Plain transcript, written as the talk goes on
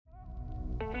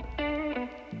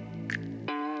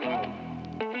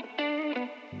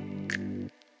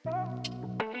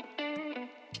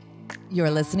You're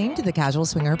listening to the Casual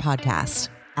Swinger Podcast.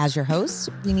 As your hosts,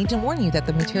 we need to warn you that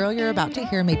the material you're about to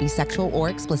hear may be sexual or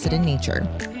explicit in nature.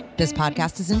 This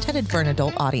podcast is intended for an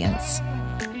adult audience.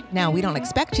 Now, we don't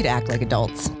expect you to act like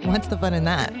adults. What's the fun in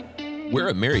that? We're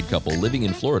a married couple living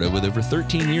in Florida with over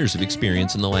 13 years of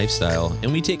experience in the lifestyle,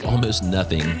 and we take almost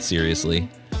nothing seriously.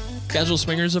 Casual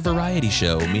Swinger is a variety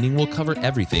show, meaning we'll cover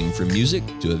everything from music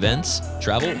to events,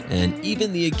 travel, and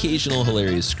even the occasional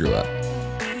hilarious screw-up.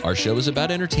 Our show is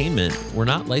about entertainment. We're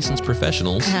not licensed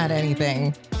professionals. Not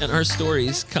anything. And our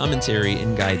stories, commentary,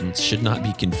 and guidance should not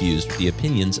be confused with the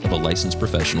opinions of a licensed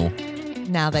professional.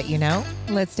 Now that you know,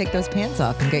 let's take those pants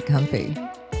off and get comfy.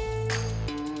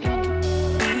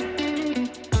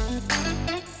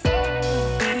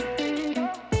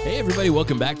 Hey everybody,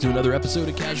 welcome back to another episode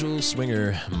of Casual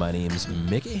Swinger. My name's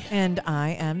Mickey. And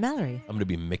I am Mallory. I'm going to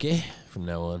be Mickey from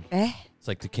now on. It's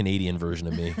like the Canadian version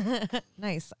of me.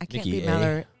 Nice. I can't Mickey be A.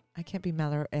 Mallory. I can't be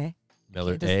Mallory.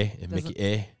 Miller A and Mickey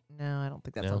A. No, I don't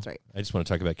think that No? sounds right. I just want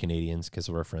to talk about Canadians because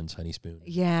of our friends Honey Spoon.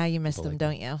 Yeah, you miss People them, like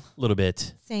don't you? A little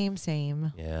bit. Same.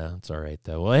 Yeah, it's all right,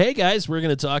 though. Well, hey, guys, we're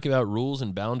going to talk about rules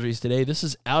and boundaries today. This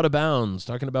is Out of Bounds,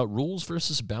 talking about rules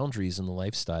versus boundaries in the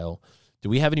lifestyle. Do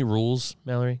we have any rules,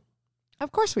 Mallory?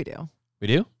 Of course we do. We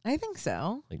do? I think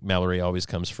so. Like Mallory always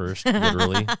comes first,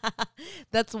 literally,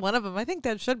 That's one of them. I think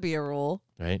that should be a rule.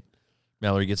 right?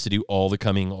 Mallory gets to do all the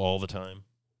coming all the time.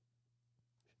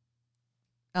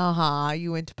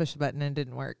 You went to push a button and it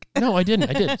didn't work. No, I didn't.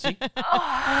 I did. See?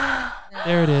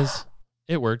 There it is.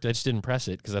 It worked. I just didn't press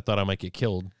it because I thought I might get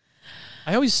killed.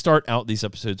 I always start out these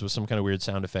episodes with some kind of weird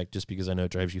sound effect just because I know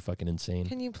it drives you fucking insane.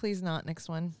 Can you please not next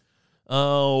one?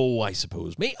 Oh, I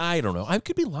suppose. I don't know. I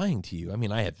could be lying to you. I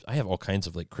mean, I have all kinds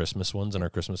of like Christmas ones in our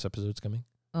Christmas episodes coming.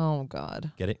 Oh,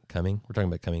 God. Get it? Coming. We're talking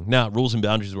about coming. Now, rules and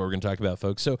boundaries is what we're going to talk about,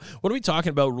 folks. So what are we talking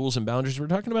about, rules and boundaries? We're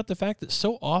talking about the fact that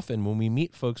so often when we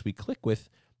meet folks we click with,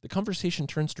 the conversation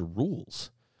turns to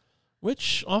rules,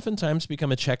 which oftentimes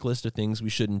become a checklist of things we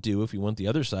shouldn't do if we want the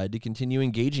other side to continue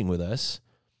engaging with us.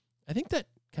 I think that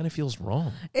kind of feels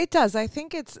wrong. It does. I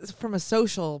think it's from a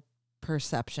social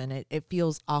perception. It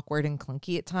feels awkward and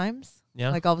clunky at times. Yeah.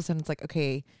 Like all of a sudden it's like,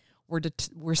 okay,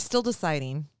 we're still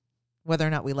deciding whether or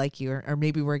not we like you, or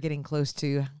maybe we're getting close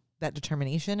to that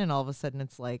determination. And all of a sudden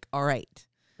it's like, all right.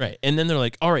 Right. And then they're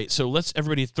like, all right, so let's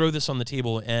everybody throw this on the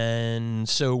table. And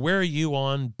so where are you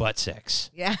on butt sex?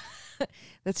 Yeah.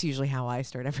 That's usually how I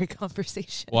start every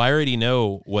conversation. Well, I already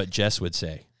know what Jess would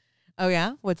say. Oh,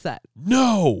 yeah? What's that?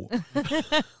 No.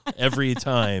 Every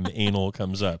time anal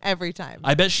comes up. Every time.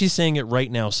 I bet she's saying it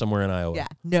right now somewhere in Iowa. Yeah.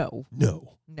 No.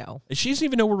 She doesn't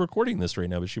even know we're recording this right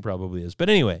now, but she probably is. But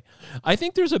anyway, I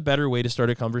think there's a better way to start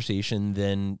a conversation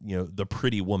than, the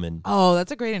pretty woman. Oh,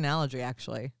 that's a great analogy,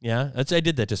 actually. Yeah, I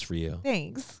did that just for you.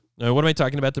 Thanks. What am I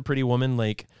talking about? The pretty woman,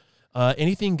 like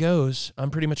anything goes. I'm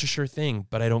pretty much a sure thing,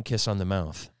 but I don't kiss on the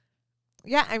mouth.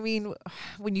 Yeah, I mean,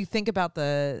 when you think about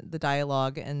the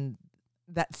dialogue and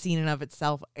that scene in of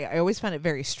itself, I always find it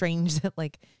very strange that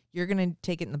like you're gonna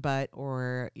take it in the butt,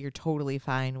 or you're totally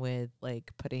fine with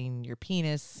like putting your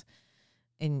penis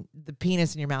in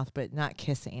your mouth, but not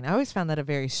kissing. I always found that a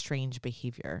very strange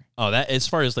behavior. Oh, that as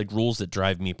far as like rules that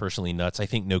drive me personally nuts, I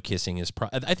think no kissing is.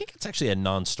 I think it's actually a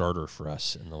non-starter for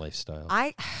us in the lifestyle.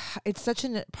 It's such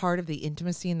a part of the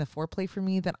intimacy and the foreplay for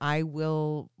me that I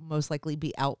will most likely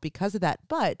be out because of that.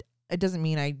 But it doesn't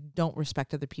mean I don't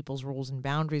respect other people's rules and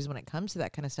boundaries when it comes to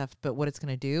that kind of stuff. But what it's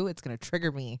going to do, it's going to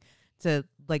trigger me to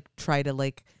like try to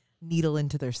like needle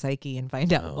into their psyche and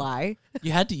find out why.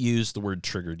 You had to use the word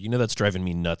triggered. That's driving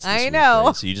me nuts this week, know.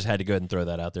 right? So you just had to go ahead and throw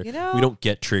that out there. We don't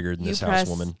get triggered in this house,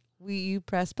 woman. You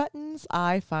press buttons,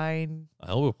 I find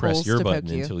I will press holes your to button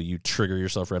poke you. until you trigger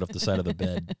yourself right off the side of the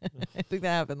bed. I think that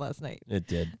happened last night. It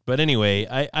did. But anyway,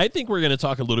 I think we're going to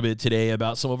talk a little bit today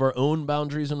about some of our own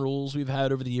boundaries and rules we've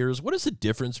had over the years. What is the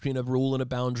difference between a rule and a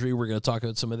boundary? We're going to talk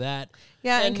about some of that.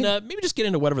 Yeah, and maybe just get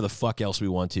into whatever the fuck else we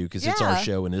want to, because it's our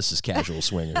show and this is Casual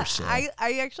Swingers. So. I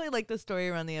actually like the story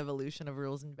around the evolution of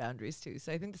rules and boundaries too,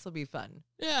 so I think this will be fun.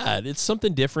 Yeah, it's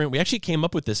something different. We actually came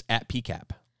up with this at PCAP.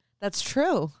 That's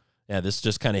true. Yeah, this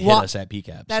just kind of hit us at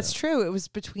PCAP. That's true. It was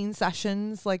between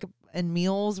sessions, like, and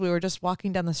meals. We were just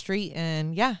walking down the street,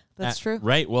 and yeah, that's true.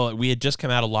 Right. Well, we had just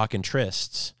come out of Lock and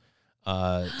Trist's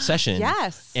session.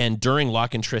 Yes. And during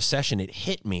Lock and Trist session, it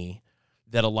hit me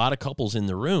that a lot of couples in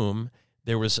the room,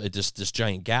 there was just this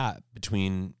giant gap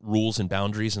between rules and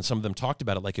boundaries, and some of them talked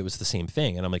about it like it was the same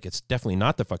thing. And I'm like, it's definitely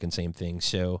not the fucking same thing.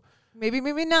 So maybe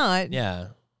not. Yeah.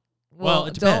 Well,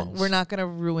 it depends. We're not going to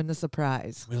ruin the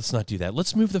surprise. Let's not do that.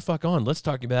 Let's move the fuck on. Let's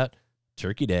talk about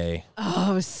Turkey Day.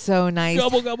 Oh, it was so nice.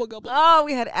 Gobble, gobble, gobble. Oh,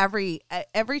 we had every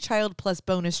child plus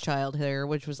bonus child here,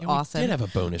 which was Yeah, awesome. We did have a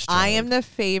bonus child. I am the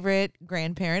favorite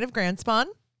grandparent of Grandspawn.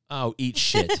 Oh, eat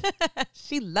shit.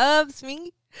 She loves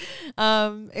me.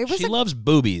 She loves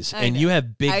boobies, and you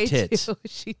have big tits. Do.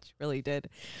 She really did.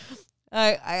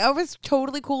 I was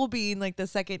totally cool being like the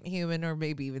second human, or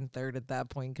maybe even third at that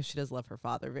point, because she does love her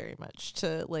father very much,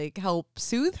 to like help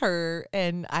soothe her,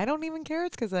 and I don't even care.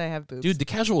 It's because I have boobs. Dude, the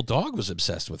casual dog was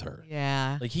obsessed with her.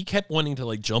 Yeah. Like he kept wanting to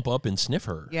like jump up and sniff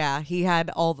her. Yeah, he had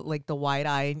all the wide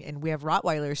eye, and we have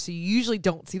Rottweilers, so you usually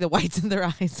don't see the whites in their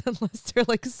eyes unless they're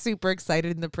like super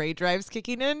excited and the prey drive's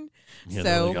kicking in. Yeah,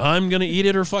 so like, I'm gonna eat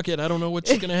it or fuck it. I don't know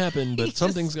what's gonna happen, but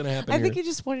something's gonna happen. I think here. he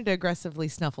just wanted to aggressively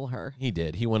snuffle her. He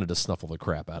did. He wanted to snuffle the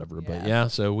crap out of her. Yeah. But yeah,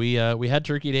 so we had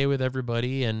Turkey Day with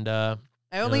everybody, and I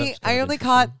only that's kind of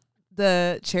caught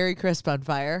the cherry crisp on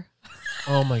fire.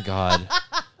 oh my god.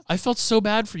 I felt so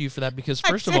bad for you for that because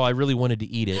first of all, I really wanted to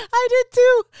eat it. I did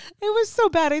too. It was so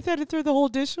bad. I had to throw the whole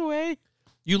dish away.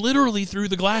 You literally threw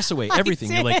the glass away, I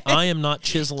everything. You're like, did. I am not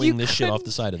chiseling You this shit off couldn't.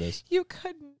 the side of this. You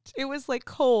couldn't. It was like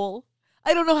coal.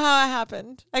 I don't know how it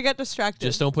happened. I got distracted.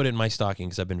 Just don't put it in my stocking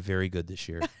because I've been very good this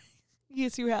year.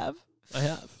 Yes, you have. I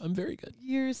have. I'm very good.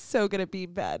 You're so good at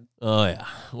being bad. Oh, yeah.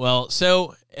 Well,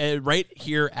 so right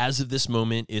here, as of this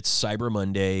moment, it's Cyber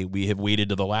Monday. We have waited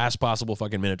to the last possible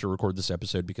fucking minute to record this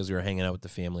episode because we were hanging out with the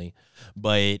family.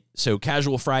 But so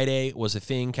Casual Friday was a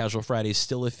thing. Casual Friday is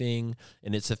still a thing,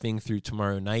 and it's a thing through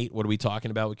tomorrow night. What are we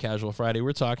talking about with Casual Friday?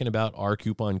 We're talking about our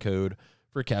coupon code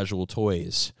for Casual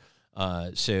Toys.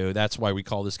 So that's why we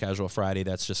call this Casual Friday.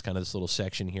 That's just kind of this little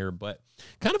section here. But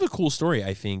kind of a cool story,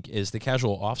 I think, is the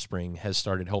Casual Offspring has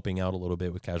started helping out a little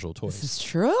bit with Casual Toys. This is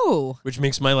true. Which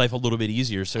makes my life a little bit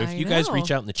easier. So if I you guys know.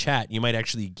 reach out in the chat, you might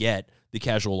actually get the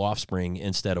Casual Offspring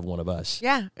instead of one of us.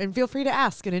 Yeah, and feel free to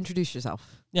ask and introduce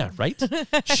yourself. Yeah, right?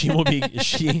 She will be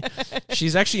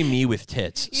she's actually me with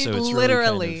tits. So it's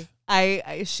literally.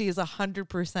 really She is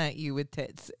 100% you with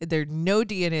tits. There are no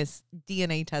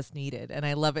DNA test needed, and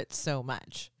I love it so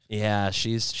much. yeah,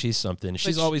 she's something.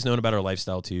 She's always known about her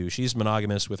lifestyle too. She's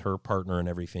monogamous with her partner and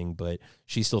everything, but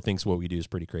she still thinks what we do is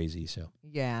pretty crazy. So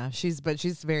Yeah, she's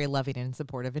very loving and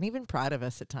supportive, and even proud of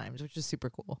us at times, which is super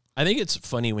cool. I think it's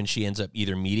funny when she ends up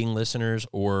either meeting listeners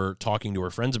or talking to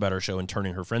her friends about our show and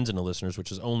turning her friends into listeners,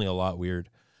 which is only a lot weird.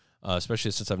 Especially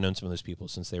since I've known some of those people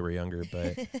since they were younger,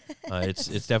 but it's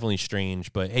definitely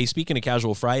strange. But hey, speaking of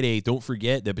Casual Friday, don't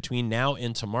forget that between now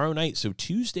and tomorrow night, so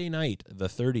Tuesday night, the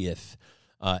 30th,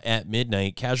 at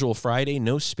midnight, Casual Friday,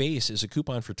 no space, is a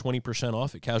coupon for 20%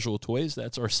 off at Casual Toys.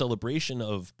 That's our celebration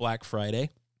of Black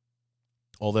Friday.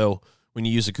 Although when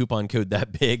you use a coupon code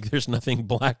that big, there's nothing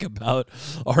black about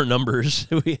our numbers.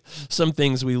 Some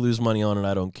things we lose money on, and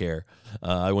I don't care.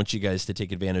 I want you guys to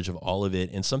take advantage of all of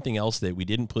it. And something else that we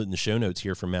didn't put in the show notes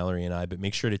here from Mallory and I, but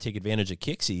make sure to take advantage of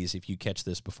Kixie's if you catch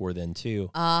this before then,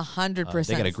 too. 100%.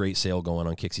 They got a great sale going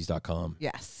on Kixies.com.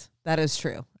 Yes, that is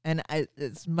true. And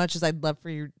as much as I'd love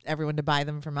for everyone to buy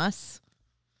them from us,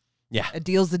 Yeah. a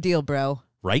deal's a deal, bro.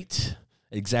 Right?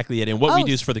 Exactly it. And what we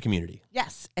do is for the community.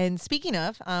 Yes. And speaking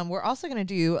of, we're also going to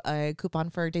do a coupon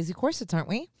for Daisy corsets, aren't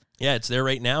we? Yeah, it's there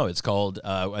right now. It's called,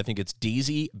 I think it's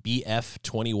Daisy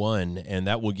BF21, and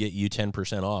that will get you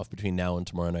 10% off between now and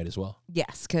tomorrow night as well.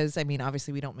 Yes, because, I mean,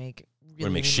 obviously we don't make We're going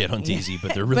to make shit on money. Daisy,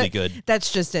 but they're really But good.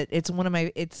 That's just it.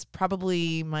 It's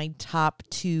probably my top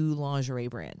 2 lingerie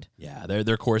brand. Yeah,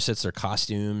 they're corsets, they're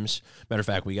costumes. Matter of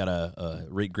fact, we got a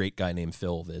great guy named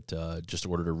Phil that just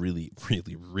ordered a really,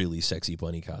 really, really sexy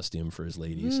bunny costume for his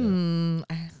lady. So.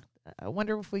 I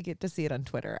wonder if we get to see it on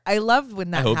Twitter. I love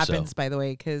when that hope happens, so. by the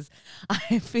way, because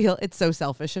I feel it's so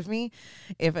selfish of me.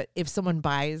 If someone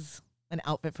buys an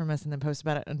outfit from us and then posts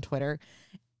about it on Twitter,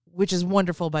 which is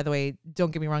wonderful, by the way.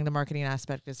 Don't get me wrong, the marketing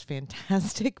aspect is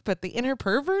fantastic, but the inner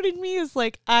pervert in me is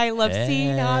like, I love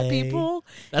seeing hot people.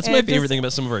 That's and my favorite just- thing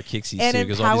about some of our Kixies, and too,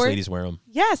 because all these empowered- ladies wear them.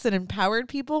 Yes, and empowered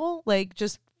people, like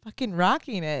just fucking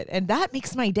rocking it. And that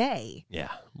makes my day. Yeah.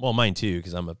 Well, mine, too,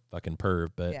 because I'm a fucking perv.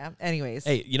 But Yeah. Anyways.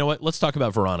 hey, you know what? Let's talk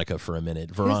about Veronica for a minute.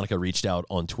 Veronica reached out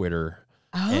on Twitter.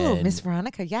 Oh, and- Miss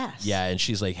Veronica, yes. Yeah, and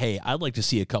she's like, hey, I'd like to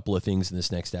see a couple of things in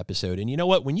this next episode. And you know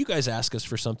what? When you guys ask us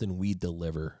for something, we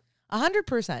deliver.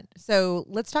 100%. So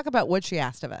let's talk about what she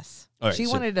asked of us. All right, She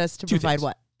so wanted us to two provide things.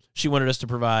 what? She wanted us to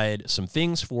provide some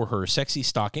things for her sexy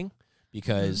stocking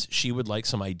because she would like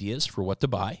some ideas for what to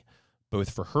buy, both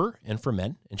for her and for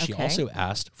men. And she Okay. also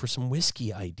asked for some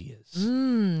whiskey ideas.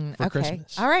 for Okay.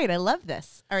 Christmas. All right. I love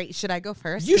this. All right. Should I go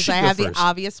first? You 'Cause should I go have first. the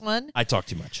obvious one. I talk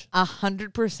too much.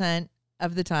 100%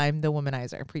 of the time, the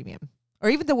Womanizer Premium. Or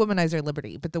even the Womanizer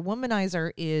Liberty. But the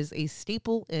Womanizer is a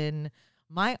staple in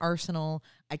my arsenal.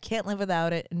 I can't live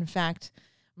without it. In fact,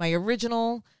 my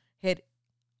original hit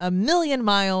 1,000,000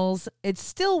 miles. It's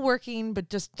still working, but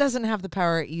just doesn't have the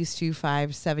power it used to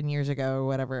 5-7 years ago or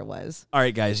whatever it was. All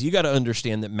right, guys, you got to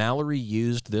understand that Mallory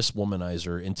used this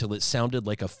womanizer until it sounded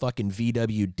like a fucking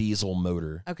VW diesel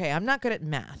motor. Okay, I'm not good at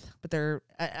math, but they're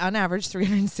on average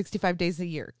 365 days a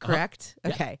year, correct?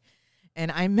 Yeah. Okay.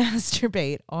 And I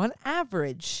masturbate on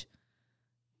average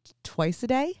twice a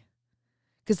day.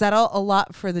 Because that'll a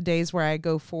lot for the days where I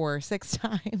go 4 or 6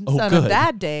 times on good. a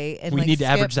bad day. And We like need to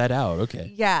skip. average that out.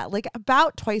 Okay. Yeah, like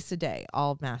about twice a day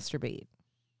I'll masturbate.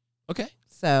 Okay.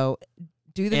 So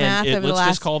do the And math over the let's last.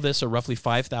 just call this a roughly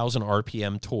 5,000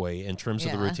 RPM toy in terms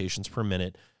of the Yeah. rotations per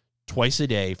minute. Twice a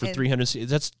day for And- 300.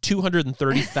 That's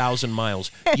 230,000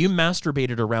 miles. You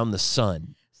masturbated around the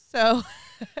sun. So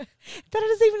that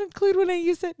doesn't even include when I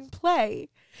use it in play.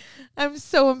 I'm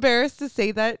so embarrassed to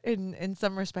say that in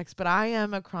some respects, but I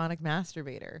am a chronic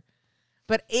masturbator.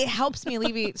 But it helps me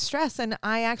alleviate stress, and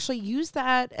I actually use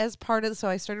that as part of. So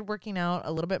I started working out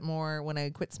a little bit more when I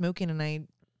quit smoking, and I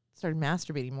started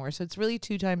masturbating more. So it's really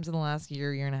 2 times in the last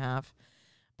year and a half,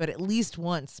 but at least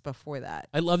once before that.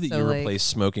 I love that So, you like, replace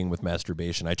smoking with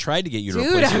masturbation. I tried to get you to Dude,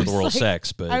 replace I it with was oral like,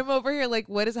 sex, but I'm over here like,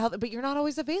 what is health? But you're not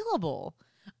always available.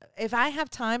 If I have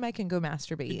time, I can go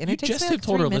masturbate. And you it takes just me have like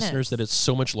told 3 our minutes. listeners that it's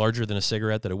so much larger than a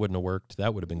cigarette that it wouldn't have worked.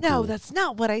 That would have been No, cool. that's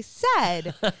not what I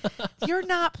said. You're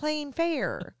not playing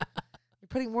fair. You're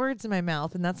putting words in my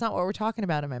mouth, and that's not what we're talking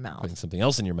about in my mouth. Putting something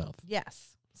else in your mouth.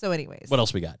 Yes. So anyways. What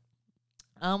else we got?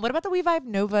 What about the WeVibe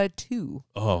Nova 2?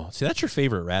 Oh, see, that's your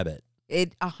favorite rabbit.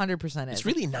 It 100% is. It's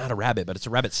really not a rabbit, but it's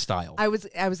a rabbit style. I was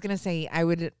going to say I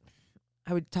would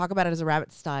talk about it as a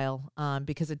rabbit style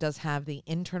because it does have the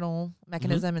internal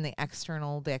mechanism and the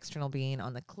external being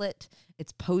on the clit.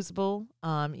 It's posable,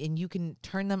 and you can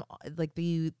turn them like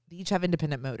they each have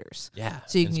independent motors. Yeah.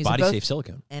 So you and can it's use them body both. safe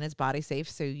silicone. And it's body safe,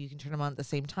 so you can turn them on at the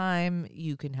same time.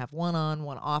 You can have one on,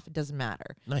 one off. It doesn't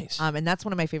matter. Nice. And that's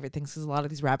one of my favorite things because a lot of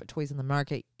these rabbit toys in the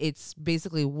market, it's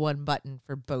basically one button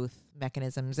for both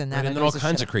mechanisms, and that Right, and then all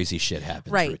kinds of crazy shit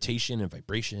happens. Right. Rotation and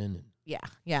vibration. And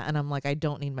yeah. And I'm like, I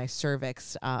don't need my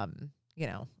cervix,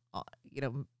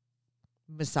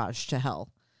 massaged to hell.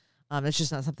 It's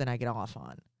just not something I get off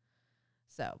on.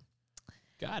 So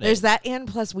got it. there's that, and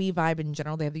plus WeVibe in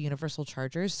general, they have the universal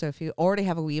chargers. So if you already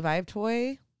have a WeVibe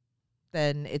toy,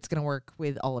 then it's going to work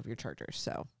with all of your chargers.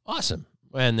 So Awesome.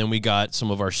 And then we got some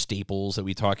of our staples that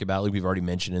we talk about, like we've already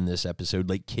mentioned in this episode,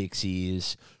 like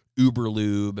Kixie's,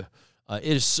 Uberlube. It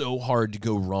is so hard to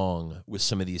go wrong with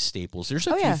some of these staples. There's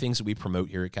a few things that we promote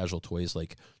here at Casual Toys,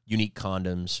 like Unique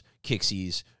Condoms,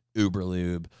 Kixie's,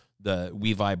 Uberlube, the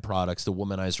WeVibe products, the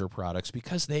Womanizer products,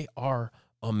 because they are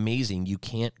amazing. You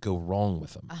can't go wrong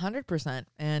with them. 100%.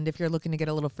 And if you're looking to get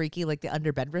a little freaky, like the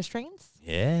under bed restraints,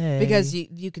 Yeah. because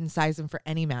you can size them for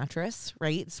any mattress,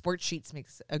 right? Sport Sheets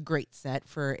makes a great set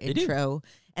for They do. intro.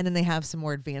 And then they have some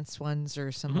more advanced ones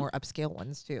or some Mhm. more upscale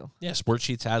ones too. Yeah, Sport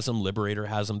Sheets has them. Liberator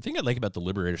has them. The thing I like about the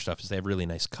Liberator stuff is they have really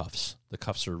nice cuffs. The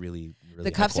cuffs are really, really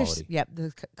The high cuffs quality.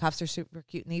 the cuffs are super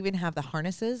cute, and they even have the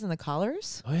harnesses and the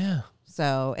collars. Oh, yeah.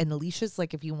 So, and the leashes,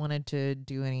 like if you wanted to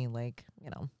do any Which-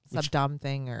 subdom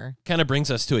thing or Kind of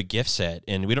brings us to a gift set,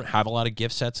 and we don't have a lot of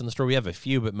gift sets in the store. We have a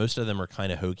few, but most of them are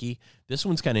kind of hokey. This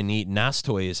one's kind of neat. NASS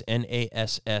Toys,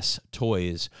 NASS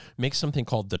Toys, makes something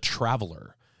called the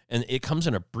Traveler, and it comes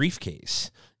in a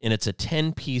briefcase, and it's a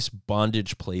 10-piece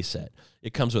bondage playset.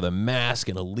 It comes with a mask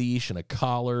and a leash and a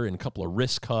collar and a couple of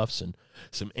wrist cuffs and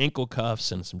some ankle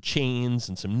cuffs and some chains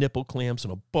and some nipple clamps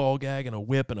and a ball gag and a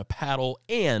whip and a paddle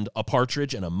and a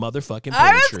partridge and a motherfucking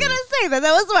I was tree. gonna say that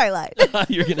was my line.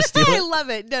 You're going to steal I it? love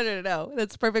it. No.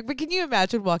 That's perfect. But can you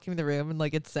imagine walking in the room and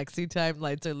like it's sexy time,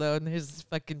 lights are low, and there's this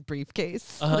fucking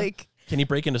briefcase? Uh-huh. Like, Can you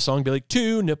break into song and be like,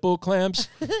 2 nipple clamps?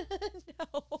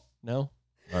 no. No?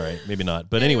 All right, maybe not.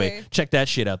 But anyway, Anyway. check that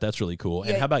shit out. That's really cool.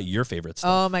 And Yeah. how about your favorite stuff?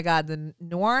 Oh my God, the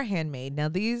Noir Handmade. Now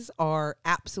these are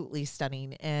absolutely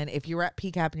stunning. And if you were at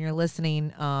PCAP and you're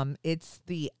listening, it's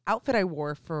the outfit I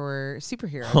wore for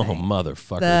Superhero Oh, Night.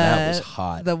 motherfucker. That was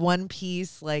hot. The one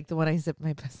piece, like the one I zipped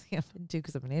my pussy up into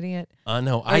because I'm an idiot.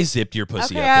 No, I zipped your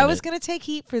pussy Okay, up in I was it. gonna take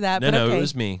heat for that. No, but okay. it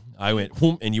was me. I went,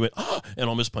 whoom, and you went, and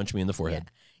almost punched me in the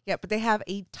forehead. Yeah, but they have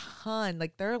a ton.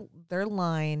 Like their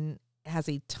line has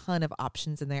a ton of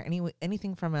options in there.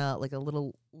 Anything from a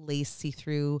little lace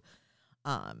see-through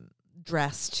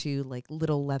dress to like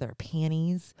little leather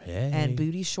panties and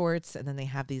booty shorts, and then they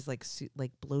have these like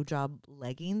blowjob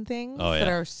legging things that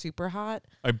are super hot.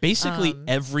 Basically,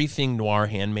 everything Noir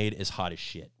Handmade is hot as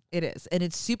shit. It is, and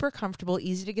it's super comfortable,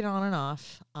 easy to get on and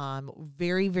off.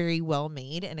 Very, very well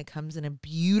made, and it comes in a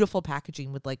beautiful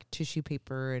packaging with like tissue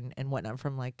paper and whatnot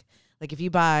from like Like if you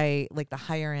buy like the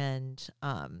higher end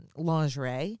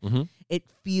lingerie, Mhm. it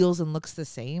feels and looks the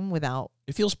same without.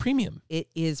 It feels premium. It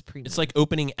is premium. It's like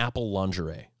opening Apple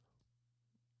lingerie.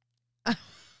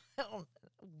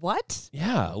 What?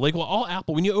 Yeah, like well, all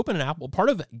Apple. When you open an Apple, part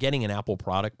of getting an Apple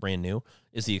product brand new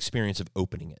is the experience of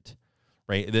opening it,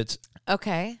 right? That's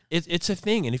Okay. it's a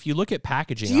thing. And if you look at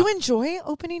packaging, Do you enjoy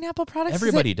opening Apple products?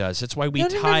 everybody does. That's why we No,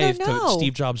 no, no, no, tithe to no.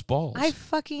 Steve Jobs' balls. I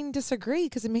fucking disagree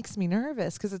because it makes me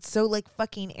nervous because it's so like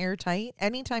fucking airtight.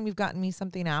 Anytime you've gotten me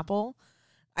something Apple,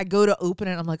 I go to open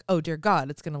it. I'm like, oh dear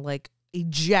God, it's gonna like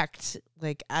eject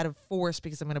like out of force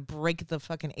because I'm gonna break the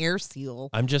fucking air seal.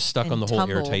 I'm just stuck on and the whole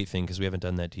tumble. airtight thing because we haven't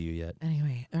done that to you yet.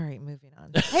 Anyway, all right, moving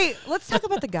on. Hey, let's talk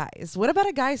about the guys. What about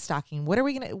a guy stocking?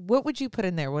 What would you put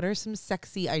in there? What are some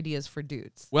sexy ideas for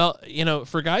dudes? Well,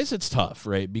 for guys, it's tough,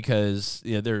 right? Because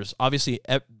there's obviously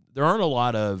there aren't a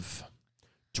lot of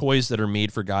toys that are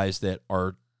made for guys that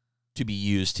are to be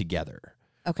used together.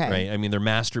 Okay. Right. I mean, they're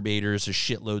masturbators. There's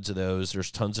shitloads of those. There's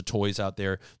tons of toys out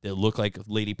there that look like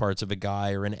lady parts of a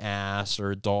guy or an ass or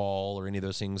a doll or any of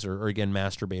those things. Or again,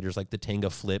 masturbators like the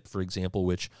Tenga Flip, for example,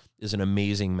 which is an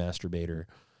amazing masturbator.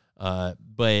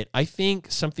 But I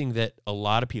think something that a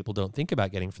lot of people don't think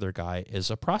about getting for their guy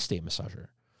is a prostate massager,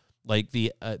 like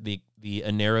the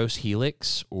Aneros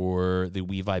Helix or the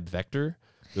WeVibe Vector.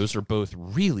 Those are both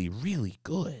really, really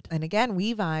good. And again,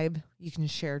 WeVibe, you can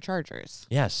share chargers.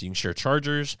 Yes, you can share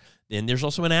chargers. And there's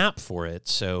also an app for it.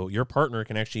 So your partner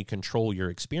can actually control your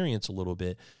experience a little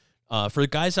bit. For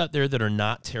guys out there that are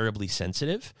not terribly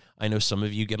sensitive, I know some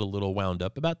of you get a little wound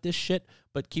up about this shit,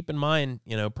 but keep in mind,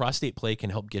 prostate play can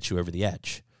help get you over the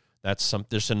edge.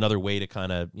 There's another way to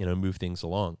kind of, move things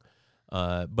along.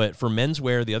 But for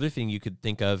menswear, the other thing you could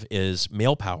think of is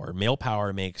Male Power. Male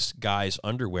Power makes guys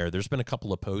underwear. There's been a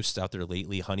couple of posts out there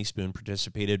lately. Honey Spoon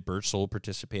participated. Bird Soul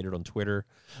participated on Twitter.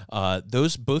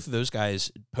 Both of those guys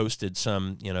posted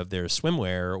some, of their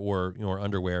swimwear or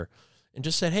underwear and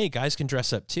just said, hey, guys can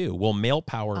dress up too. Well, Male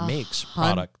Power makes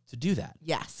product to do that.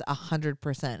 Yes,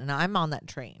 100%. And I'm on that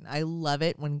train. I love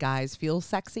it when guys feel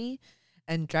sexy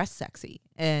and dress sexy.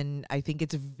 And I think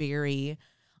it's very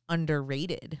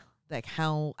underrated. Like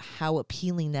how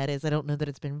appealing that is. I don't know that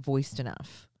it's been voiced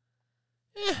enough.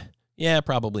 Yeah,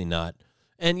 probably not.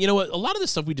 And you know what? A lot of the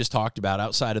stuff we just talked about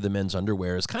outside of the men's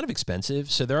underwear is kind of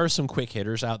expensive. So there are some quick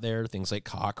hitters out there, things like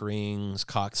cock rings,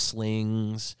 cock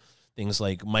slings, things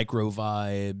like micro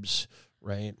vibes,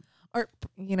 right? Or,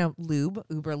 lube,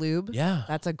 Uber Lube. Yeah.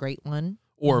 That's a great one.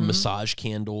 Or massage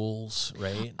candles,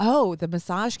 right? Oh, the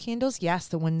massage candles. Yes.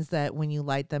 The ones that when you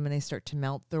light them and they start to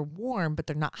melt, they're warm, but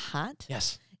they're not hot.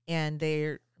 Yes. And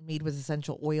they're made with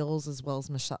essential oils as well as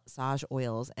massage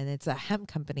oils. And it's a hemp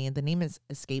company, and the name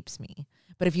escapes me.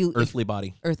 But Earthly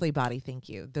Body. Earthly Body, thank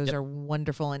you. Those are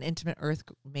wonderful. And Intimate Earth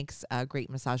makes great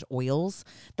massage oils.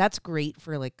 That's great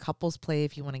for like couples play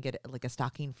if you want to get like a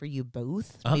stocking for you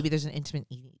both. Maybe there's an intimate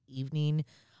evening.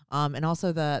 And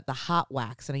also the hot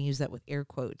wax, and I use that with air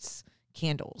quotes,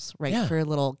 candles, right? Yeah. For a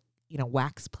little,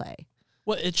 wax play.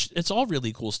 Well, it's all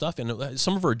really cool stuff, and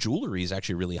some of our jewelry is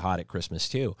actually really hot at Christmas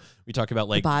too. We talk about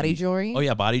like body jewelry. Oh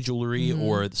yeah, body jewelry,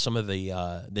 or some of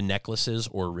the necklaces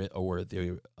or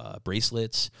the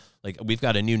bracelets. Like we've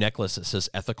got a new necklace that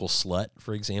says "Ethical Slut,"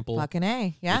 for example. Fucking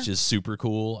A, yeah. Which is super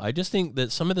cool. I just think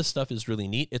that some of this stuff is really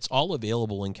neat. It's all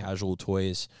available in Casual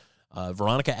Toys.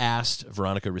 Veronica asked,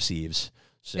 Veronica receives.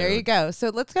 So, there you go. So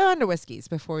let's go on to whiskeys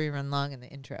before we run long in the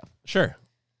intro. Sure.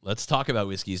 Let's talk about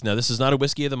whiskeys. Now, this is not a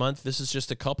whiskey of the month. This is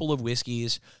just a couple of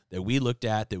whiskeys that we looked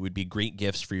at that would be great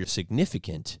gifts for your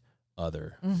significant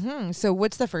other. Mm-hmm. So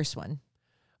what's the first one?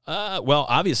 Well,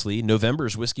 obviously,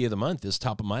 November's whiskey of the month is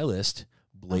top of my list,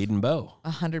 Blade and Bow.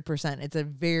 100%. It's a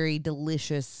very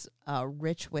delicious,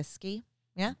 rich whiskey.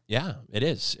 Yeah. Yeah, it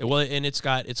is. Well, and it's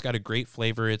got a great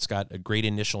flavor. It's got a great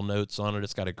initial notes on it.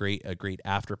 It's got a great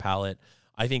after palate.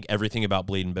 I think everything about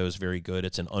Blade and Bow is very good.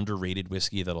 It's an underrated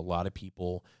whiskey that a lot of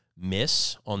people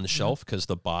miss on the shelf because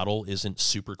the bottle isn't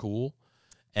super cool,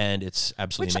 and it's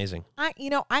absolutely amazing.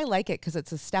 I like it because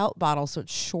it's a stout bottle, so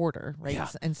it's shorter, right? Yeah.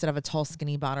 Instead of a tall,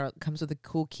 skinny bottle, it comes with a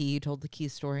cool key. You told the key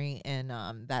story in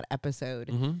that episode.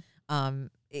 Mm-hmm.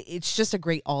 It's just a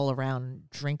great all-around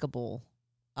drinkable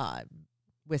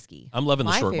whiskey. I'm loving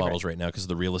the My short favorite. bottles right now because of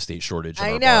the real estate shortage. In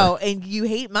I our know, bar. and you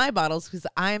hate my bottles because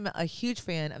I'm a huge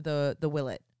fan of the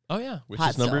Willet. Oh yeah, which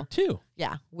Hot is number Still. 2.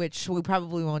 Yeah, which we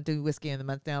probably won't do whiskey in the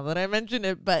month now that I mentioned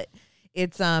it, but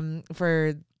it's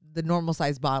for the normal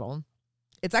size bottle.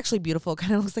 It's actually beautiful. It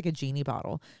kind of looks like a genie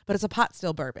bottle, but it's a pot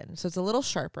still bourbon, so it's a little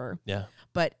sharper. Yeah.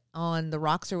 But on the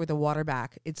Roxer with the water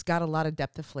back, it's got a lot of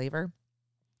depth of flavor.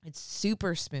 It's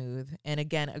super smooth, and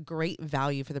again, a great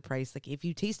value for the price. Like if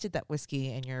you tasted that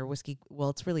whiskey and you're a whiskey, well,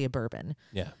 it's really a bourbon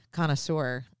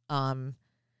connoisseur.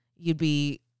 You'd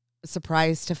be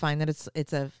surprised to find that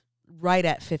it's a right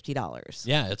at $50.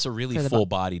 Yeah, it's a really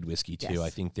full-bodied whiskey too. Yes. I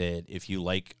think that if you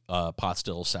like pot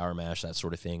still, sour mash, that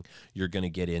sort of thing, you're going to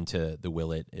get into the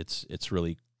Willet. It's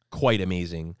really quite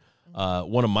amazing.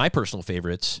 One of my personal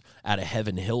favorites out of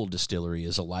Heaven Hill Distillery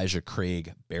is Elijah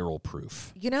Craig Barrel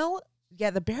Proof. Yeah,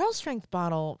 the barrel strength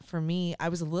bottle for me, I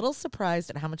was a little surprised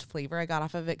at how much flavor I got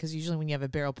off of it, because usually when you have a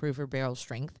barrel proof or barrel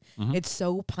strength, it's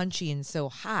so punchy and so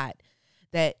hot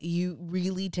that you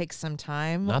really take some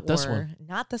time. Not this one.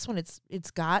 Not this one.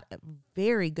 It's got a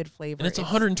very good flavor. And it's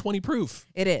 120 proof.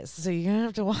 It is. So you're going to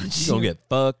have to watch. You're going to get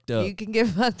fucked up. You can get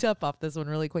fucked up off this one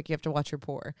really quick. You have to watch your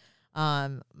pour.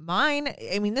 Mine,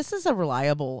 I mean, this is a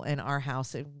reliable in our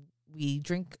house. We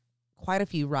drink quite a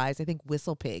few ryes. I think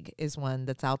Whistle Pig is one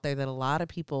that's out there that a lot of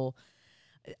people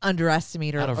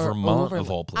underestimate or out of Vermont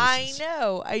of all places.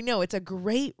 I know. It's a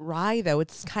great rye though.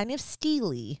 It's kind of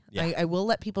steely. Yeah. I will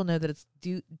let people know that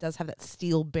does have that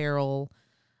steel barrel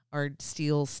or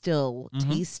steel still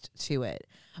taste to it,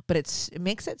 but it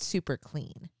makes it super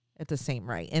clean at the same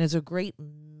rate, and it's a great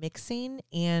mixing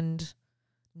and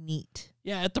neat.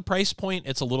 Yeah, at the price point,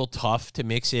 it's a little tough to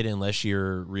mix it unless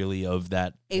you're really of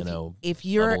that, if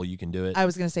you're level, you can do it. I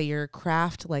was going to say you're a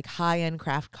craft, like high-end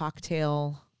craft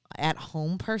cocktail at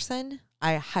home person.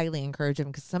 I highly encourage them,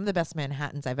 because some of the best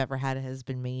Manhattans I've ever had has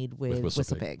been made with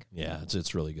Whistle Pig. Yeah,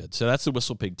 it's really good. So that's the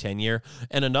Whistle Pig 10-year.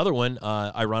 And another one,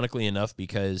 ironically enough,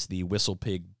 because the Whistle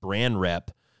Pig brand rep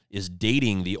is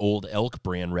dating the Old Elk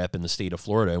brand rep in the state of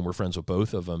Florida, and we're friends with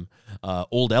both of them.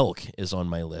 Old Elk is on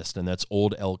my list, and that's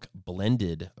Old Elk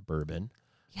blended bourbon.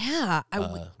 Yeah,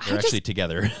 they're actually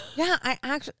together. Yeah,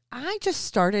 I just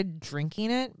started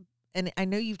drinking it, and I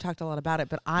know you've talked a lot about it,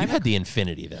 but You had the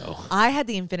Infinity though. I had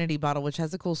the Infinity bottle, which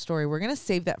has a cool story. We're gonna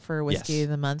save that for Whiskey of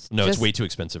the Month. No, it's way too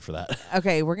expensive for that.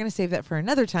 Okay, we're gonna save that for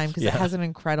another time, because it has an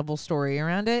incredible story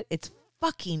around it. It's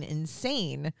fucking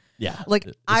insane. Yeah.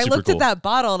 Like, I looked at that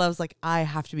bottle and I was like, I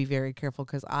have to be very careful,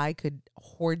 because I could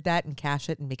hoard that and cash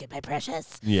it and make it my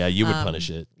precious. Yeah, you would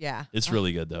punish it. Yeah. It's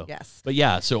really good though. Yes. But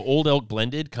yeah, so Old Elk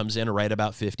blended comes in right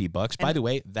about $50. By the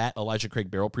way, that Elijah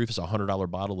Craig Barrel Proof is a $100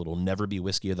 bottle. It'll never be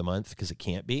Whiskey of the Month, because it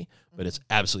can't be, but it's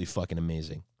absolutely fucking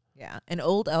amazing. Yeah. And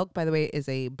Old Elk, by the way, is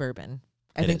a bourbon.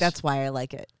 I think that's why I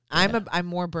like it. Yeah. I'm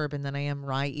more bourbon than I am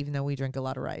rye, even though we drink a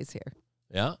lot of ryes here.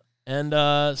 Yeah. And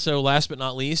so last but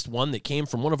not least, one that came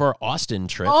from one of our Austin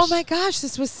trips. Oh my gosh,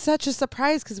 this was such a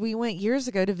surprise, because we went years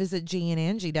ago to visit G and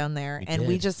Angie down there,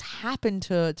 we just happened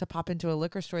to pop into a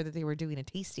liquor store that they were doing a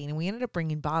tasting, and we ended up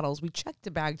bringing bottles. We checked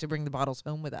a bag to bring the bottles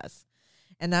home with us.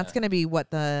 And that's going to be what,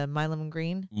 the My Lemon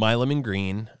Green? My Lemon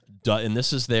Green. And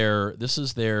this is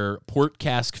their port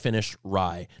cask finished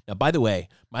rye. Now, by the way,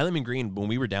 My Lemon Green, when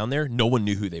we were down there, no one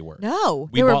knew who they were. No,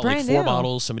 we bought like 4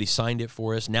 bottles. Somebody signed it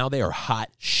for us. Now they are hot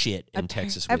shit in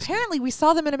Texas whiskey. Apparently, we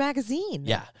saw them in a magazine.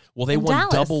 Yeah. Well, they won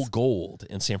Dallas. double gold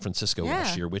in San Francisco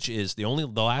last year, which is the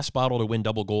last bottle to win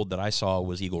double gold that I saw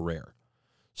was Eagle Rare.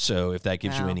 So if that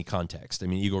gives you any context. I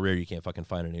mean, Eagle Rare, you can't fucking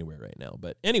find it anywhere right now.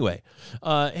 But anyway,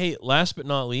 hey, last but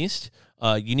not least,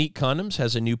 Unique Condoms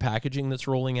has a new packaging that's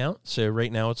rolling out. So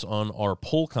right now it's on our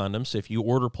pull condoms. So if you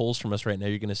order pulls from us right now,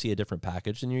 you're going to see a different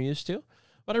package than you're used to.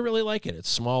 But I really like it. It's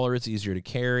smaller. It's easier to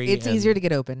carry. It's easier to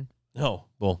get open. Oh,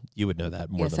 well, you would know that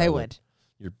more than I would.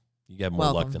 You have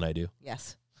more luck than I do.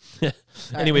 Yes.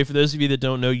 Anyway, for those of you that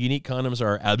don't know, Unique Condoms are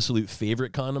our absolute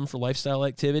favorite condom for lifestyle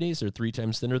activities. They're 3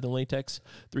 times thinner than latex,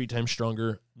 3 times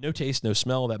stronger. No taste, no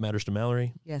smell. That matters to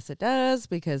Mallory. Yes, it does,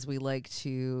 because we like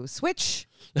to switch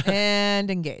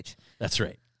and engage. That's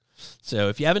right. So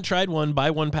if you haven't tried one,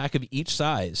 buy 1 pack of each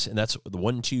size, and that's the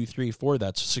 1, 2, 3, 4.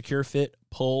 That's Secure Fit,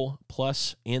 Pull,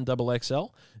 Plus, and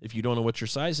XXL. If you don't know what your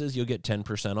size is, you'll get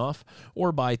 10% off,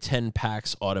 or buy 10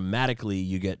 packs automatically,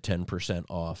 you get 10%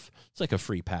 off. It's like a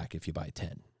free pack if you buy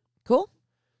 10. Cool.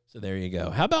 So there you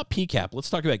go. How about PCAP? Let's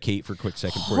talk about Kate for a quick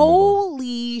second.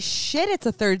 Holy shit, it's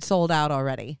a third sold out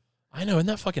already. I know, isn't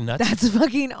that fucking nuts? That's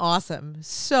fucking awesome.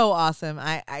 So awesome.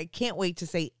 I can't wait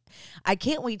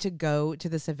to go to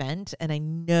this event, and I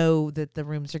know that the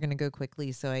rooms are going to go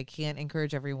quickly, so I can't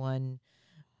encourage everyone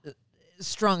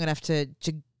strong enough to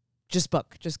just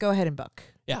book. Just go ahead and book.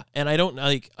 Yeah, and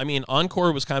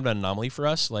Encore was kind of an anomaly for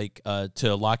us.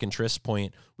 To Locke and Trist's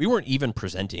point, we weren't even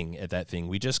presenting at that thing.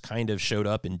 We just kind of showed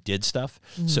up and did stuff.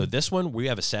 So this one, we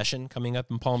have a session coming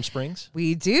up in Palm Springs.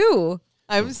 We do.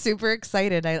 I'm super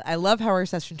excited. I love how our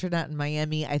session turned out in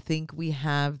Miami. I think we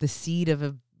have the seed of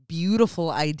a beautiful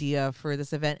idea for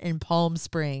this event in Palm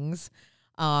Springs.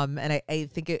 And I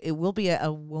think it will be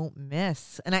a won't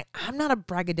miss. And I'm not a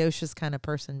braggadocious kind of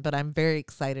person, but I'm very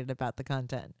excited about the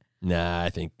content. Nah, I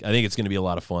think it's going to be a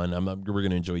lot of fun. We're going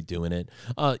to enjoy doing it.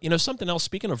 Something else.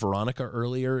 Speaking of Veronica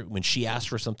earlier, when she asked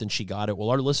for something, she got it.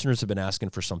 Well, our listeners have been asking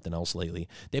for something else lately.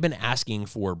 They've been asking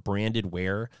for branded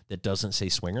wear that doesn't say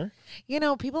Swinger.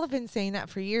 People have been saying that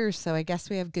for years, so I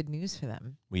guess we have good news for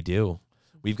them. We do.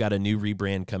 We've got a new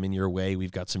rebrand coming your way.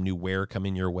 We've got some new wear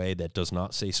coming your way that does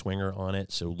not say Swinger on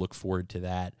it, so look forward to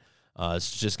that.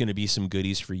 It's just going to be some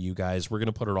goodies for you guys. We're going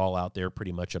to put it all out there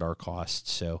pretty much at our cost,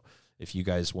 so if you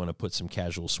guys want to put some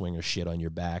casual Swinger shit on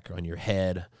your back, on your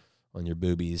head, on your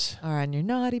boobies. Or on your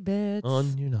naughty bits.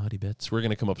 On your naughty bits. We're going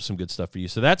to come up with some good stuff for you.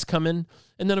 So that's coming.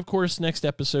 And then, of course, next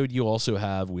episode, you also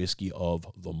have Whiskey of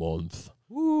the Month.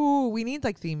 Ooh, we need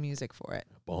theme music for it.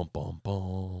 Bum, bum,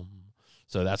 bum.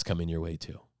 So that's coming your way,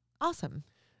 too. Awesome.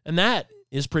 And that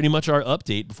is pretty much our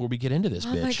update before we get into this,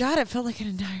 bitch. Oh, my God. It felt like an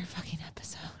entire fucking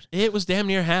episode. It was damn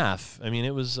near half. I mean,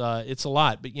 it's a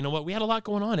lot. But you know what? We had a lot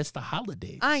going on. It's the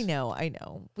holidays. I know.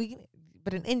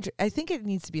 But an intro, I think it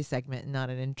needs to be a segment and not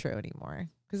an intro anymore.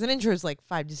 Because an intro is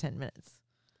 5 to 10 minutes.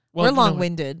 Well, we're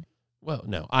long-winded. Well,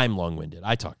 no, I'm long-winded.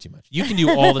 I talk too much. You can do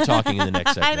all the talking in the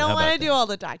next segment. I don't want to do all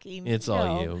the talking. It's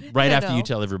all you. Right after you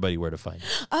tell everybody where to find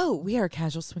us. Oh, we are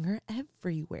Casual Swinger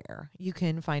everywhere. You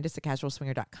can find us at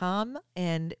casualswinger.com.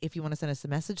 And if you want to send us a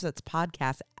message, that's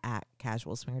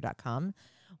podcast@casualswinger.com.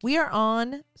 We are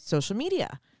on social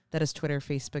media. That is Twitter,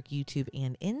 Facebook, YouTube,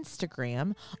 and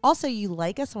Instagram. Also, you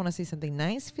like us, want to say something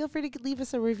nice, feel free to leave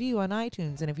us a review on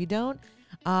iTunes. And if you don't,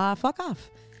 fuck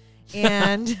off.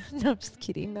 And no, just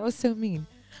kidding. That was so mean.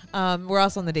 We're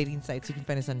also on the dating sites. You can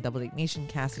find us on Double Date Nation,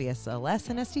 Cassidy, SLS,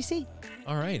 and STC.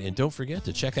 All right. And don't forget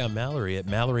to check out Mallory at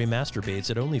Mallory Masturbates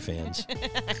at OnlyFans.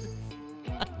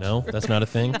 No, that's not a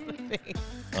thing? Not a thing.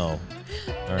 Oh. All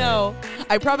right. No.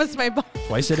 I promised my boss.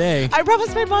 Twice a day. I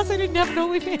promised my boss I didn't have an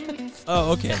OnlyFans.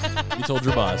 Oh, okay. You told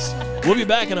your boss. We'll be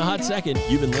back in a hot second.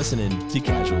 You've been listening to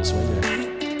Casual Swinger.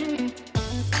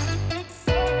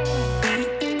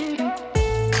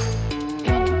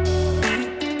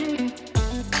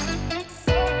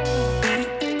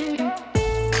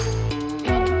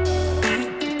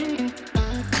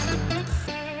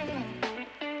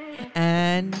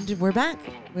 We're back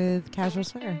with Casual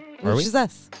Swinger, Are which we? is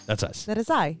us. That's us. That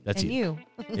is I. That's and you.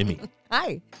 And me.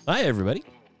 Hi. Hi, everybody.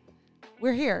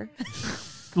 We're here.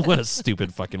 What a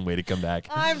stupid fucking way to come back.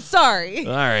 I'm sorry.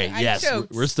 All right. I Yes.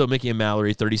 choked. We're still Mickey and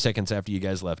Mallory 30 seconds after you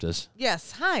guys left us.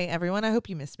 Yes. Hi, everyone. I hope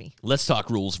you missed me. Let's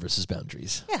talk rules versus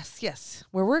boundaries. Yes.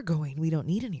 Where we're going, we don't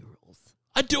need any rules.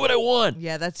 I do what I want.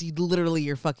 Yeah, that's literally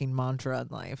your fucking mantra in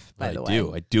life, by the way.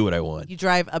 I do what I want. You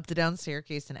drive up the down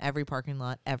staircase in every parking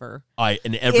lot ever.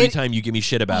 And every time you give me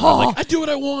shit about it, I'm like, I do what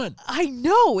I want. I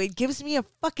know. It gives me a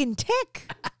fucking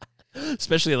tick.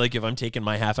 Especially if I'm taking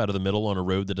my half out of the middle on a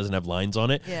road that doesn't have lines on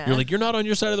it. Yeah. You're like, you're not on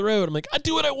your side of the road. I'm like, I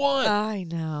do what I want. I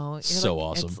know. So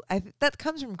awesome. That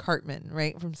comes from Cartman,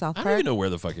 right? From South Park. I don't even know where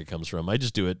the fuck it comes from. I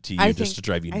just do it to you just to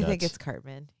drive you nuts. I think it's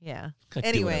Cartman. Yeah. I do what I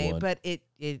Anyway, want. but it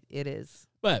is.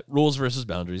 But rules versus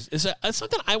boundaries.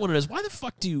 Something I want to know is why the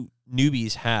fuck do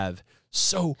newbies have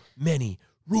so many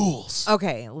rules?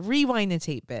 Okay, rewind the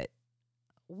tape bit.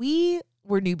 We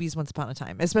were newbies once upon a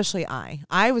time, especially I.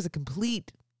 I was a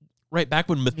complete Right, back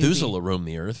when Methuselah roamed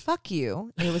the earth. fuck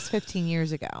you. It was 15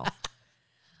 years ago.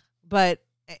 But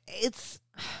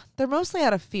they're mostly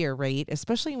out of fear, right?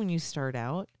 Especially when you start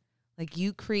out.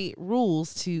 You create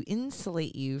rules to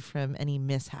insulate you from any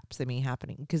mishaps that may be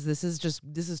happening, because this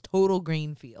is total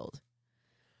green field.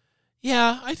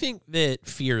 Yeah, I think that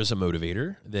fear is a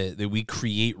motivator, that we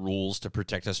create rules to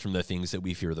protect us from the things that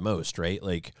we fear the most, right?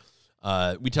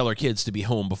 We tell our kids to be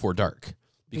home before dark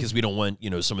because we don't want,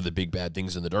 some of the big bad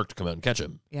things in the dark to come out and catch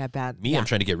them. Yeah, bad. Me, yeah. I'm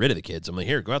trying to get rid of the kids. I'm like,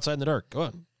 here, go outside in the dark. Go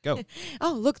on, go.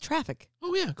 Oh, look, traffic.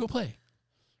 Oh, yeah, go play.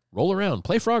 Roll around,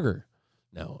 play Frogger.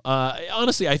 No.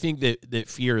 Honestly, I think that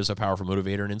fear is a powerful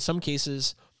motivator, and in some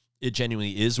cases, it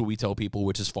genuinely is what we tell people,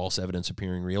 which is false evidence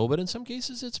appearing real, but in some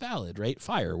cases, it's valid, right?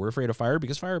 Fire. We're afraid of fire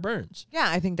because fire burns. Yeah,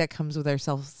 I think that comes with our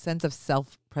sense of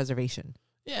self-preservation.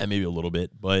 Yeah, maybe a little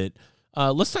bit, but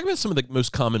let's talk about some of the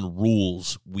most common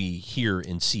rules we hear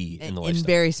and see in the lifestyle. And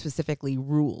very specifically,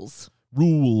 rules.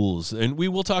 Rules. And we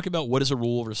will talk about what is a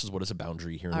rule versus what is a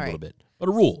boundary here in a little bit. But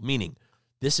a rule, meaning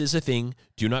this is a thing.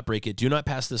 Do not break it. Do not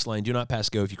pass this line. Do not pass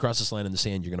go. If you cross this line in the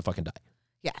sand, you're going to fucking die.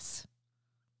 Yes.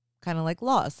 Kind of like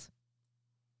laws.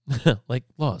 Like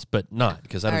laws, but not,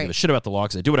 because I don't All give a right. shit about the law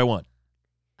because I do what I want.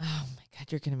 Oh, my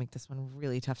God. You're going to make this one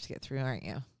really tough to get through, aren't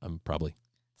you? Probably.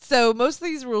 So most of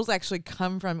these rules actually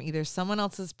come from either someone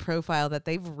else's profile that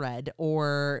they've read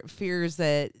or fears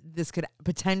that this could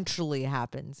potentially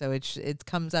happen. So it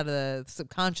comes out of the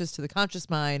subconscious to the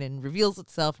conscious mind and reveals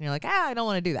itself, and you're like, I don't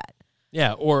want to do that.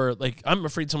 Yeah, or like, I'm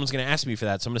afraid someone's going to ask me for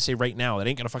that, so I'm going to say right now, that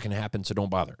ain't going to fucking happen, so don't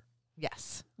bother.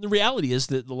 Yes. The reality is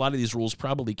that a lot of these rules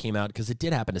probably came out because it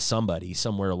did happen to somebody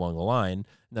somewhere along the line, and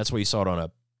that's why you saw it on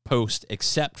a post,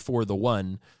 except for the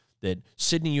one that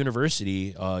Sydney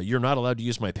University, you're not allowed to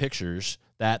use my pictures.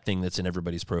 That thing that's in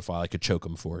everybody's profile, I could choke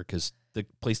them for because the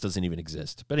place doesn't even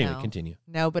exist. But anyway, continue.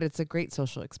 No, but it's a great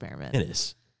social experiment. It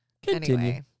is. Continue.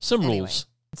 Anyway. Some rules.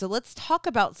 So let's talk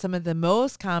about some of the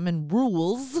most common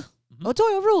rules,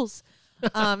 O'Doyle rules,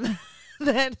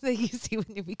 that you see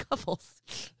when you meet couples.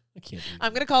 I can't.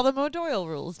 I'm going to call them O'Doyle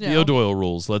rules now. The O'Doyle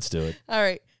rules. Let's do it. All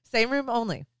right. Same room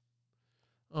only.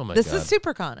 Oh, my God. This is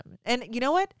super common. And you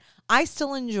know what? I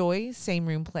still enjoy same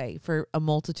room play for a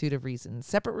multitude of reasons.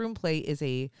 Separate room play is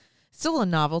still a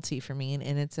novelty for me, and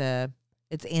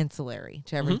it's ancillary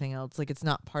to everything else. Like, it's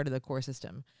not part of the core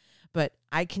system. But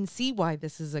I can see why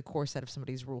this is a core set of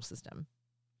somebody's rule system.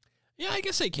 Yeah, I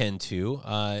guess I can too.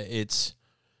 It's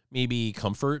maybe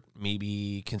comfort,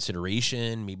 maybe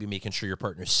consideration, maybe making sure your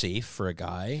partner's safe for a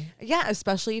guy. Yeah,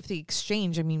 especially if the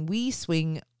exchange, I mean, we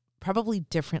swing probably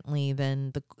differently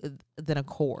than a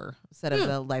core set of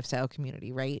the lifestyle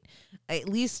community, right? At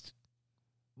least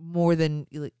more than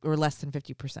or less than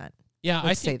 50%. Yeah,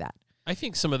 Let's say that. I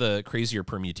think some of the crazier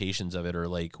permutations of it are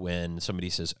like when somebody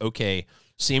says, okay,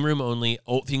 same room only,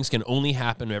 things can only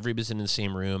happen when everybody's in the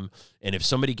same room. And if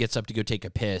somebody gets up to go take a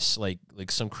piss, like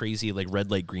some crazy like red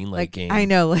light, green light game. I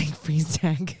know, like freeze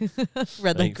tag.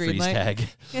 Red light, green light. Tag.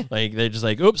 Like they're just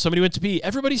like, oops, somebody went to pee.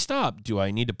 Everybody stop. Do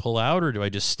I need to pull out or do I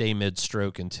just stay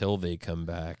mid-stroke until they come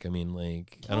back? I mean,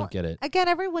 like, I don't get it. Again,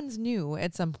 everyone's new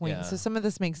at some point. Yeah. So some of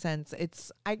this makes sense.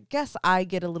 I guess I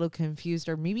get a little confused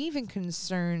or maybe even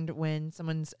concerned when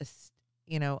someone's,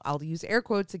 I'll use air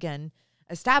quotes again,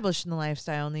 established in the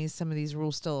lifestyle, and some of these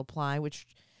rules still apply, which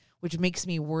makes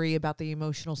me worry about the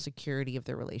emotional security of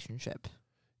their relationship.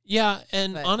 Yeah,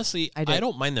 and But honestly, I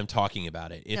don't mind them talking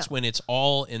about it. It's when it's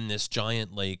all in this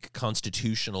giant, like,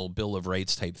 constitutional Bill of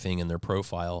Rights type thing in their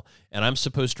profile, and I'm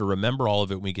supposed to remember all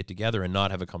of it when we get together and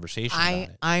not have a conversation about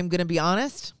it. I'm going to be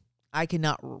honest. I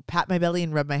cannot pat my belly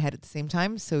and rub my head at the same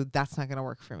time, so that's not going to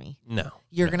work for me. No.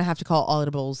 You're going to have to call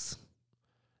audibles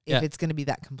if it's going to be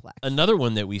that complex. Another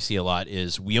one that we see a lot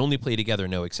is we only play together,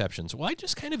 no exceptions. Well, I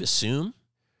just kind of assume,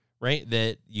 right,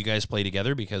 that you guys play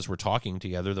together because we're talking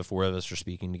together. The four of us are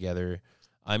speaking together.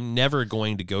 I'm never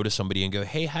going to go to somebody and go,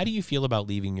 hey, how do you feel about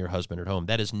leaving your husband at home?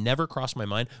 That has never crossed my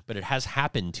mind, but it has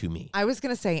happened to me. I was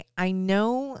going to say, I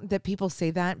know that people say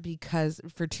that because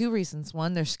for two reasons.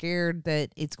 One, they're scared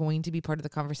that it's going to be part of the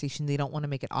conversation. They don't want to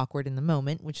make it awkward in the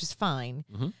moment, which is fine.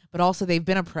 Mm-hmm. But also they've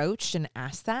been approached and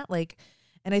asked that.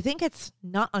 And I think it's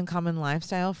not uncommon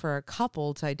lifestyle for a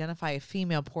couple to identify a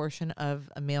female portion of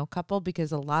a male couple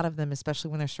because a lot of them, especially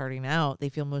when they're starting out, they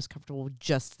feel most comfortable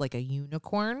just like a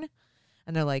unicorn.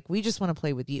 And they're like, we just want to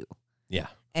play with you. Yeah.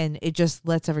 And it just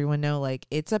lets everyone know, like,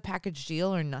 it's a package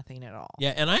deal or nothing at all.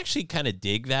 Yeah, and I actually kind of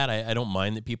dig that. I don't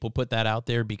mind that people put that out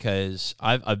there because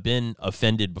I've been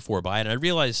offended before by it. And I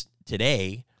realized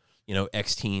today,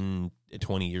 X-teen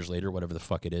 20 years later, whatever the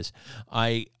fuck it is,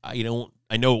 I know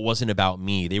it wasn't about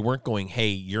me. They weren't going, hey,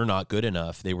 you're not good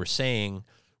enough. They were saying,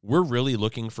 we're really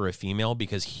looking for a female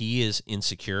because he is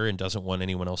insecure and doesn't want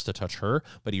anyone else to touch her,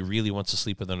 but he really wants to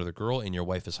sleep with another girl, and your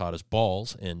wife is hot as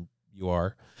balls, and you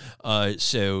are.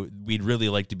 So we'd really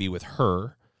like to be with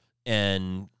her,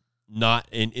 and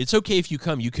it's okay if you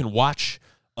come. You can watch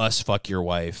us fuck your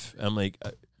wife. I'm like,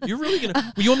 you're really going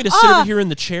to, you want me to sit over here in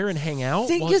the chair and hang out?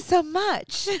 Thank you so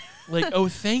much. Like, oh,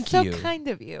 thank you. So kind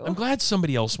of you. I'm glad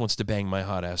somebody else wants to bang my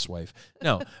hot ass wife.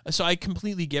 No, so I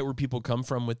completely get where people come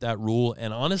from with that rule,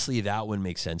 and honestly, that one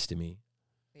makes sense to me.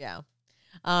 Yeah.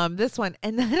 This one,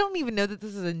 and I don't even know that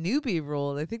this is a newbie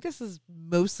rule. I think this is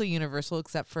mostly universal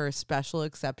except for special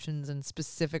exceptions and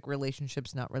specific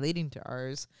relationships not relating to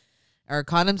ours. Our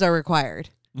condoms are required.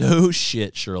 No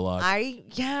shit, Sherlock. I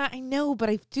know, but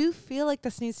I do feel like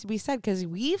this needs to be said because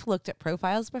we've looked at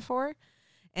profiles before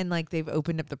and like they've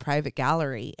opened up the private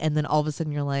gallery and then all of a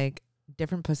sudden you're like,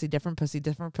 different pussy, different pussy,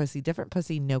 different pussy, different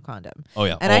pussy, no condom. Oh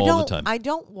yeah, and all the time.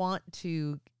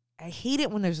 I hate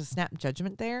it when there's a snap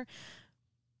judgment there,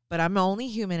 but I'm only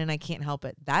human and I can't help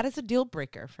it. That is a deal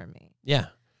breaker for me. Yeah.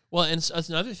 Well, and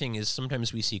another thing is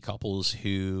sometimes we see couples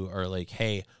who are like,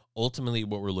 hey, ultimately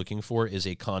what we're looking for is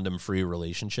a condom-free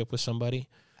relationship with somebody.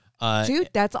 Dude,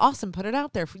 that's awesome. Put it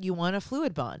out there. You want a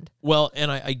fluid bond. Well,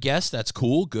 and I guess that's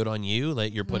cool. Good on you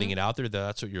that you're putting it out there.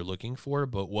 That's what you're looking for.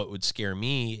 But what would scare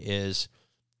me is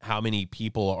how many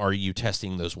people are you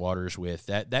testing those waters with?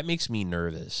 That makes me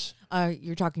nervous.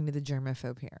 You're talking to the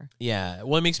germaphobe here. Yeah.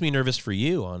 Well, it makes me nervous for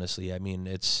you, honestly. I mean,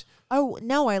 it's... Oh,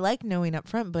 no, I like knowing up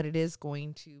front, but it is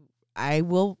going to... I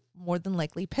will more than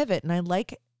likely pivot, and I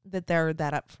like that they're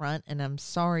that up front, and I'm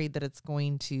sorry that it's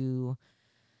going to...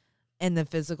 And the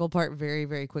physical part very,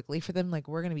 very quickly for them. Like,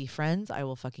 we're going to be friends. I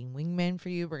will fucking wingman for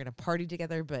you. We're going to party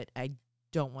together, but I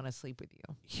don't want to sleep with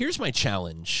you. Here's my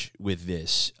challenge with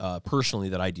this, personally,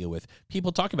 that I deal with.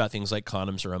 People talk about things like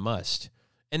condoms are a must,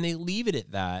 and they leave it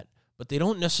at that, but they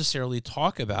don't necessarily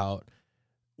talk about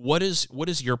what is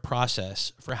your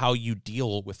process for how you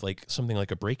deal with like something like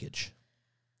a breakage.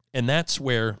 And that's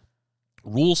where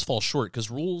rules fall short, because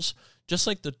rules, just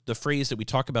like the phrase that we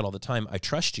talk about all the time, I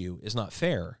trust you, is not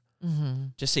fair. Mm-hmm.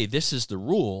 Just say this is the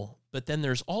rule, but then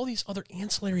there's all these other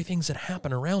ancillary things that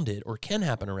happen around it or can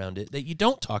happen around it that you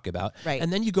don't talk about. Right.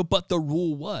 And then you go, but the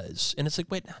rule was. And it's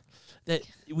like, wait, that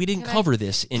we didn't cover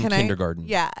this in kindergarten.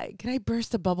 Can I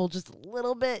burst a bubble just a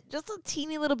little bit? Just a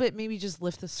teeny little bit. Maybe just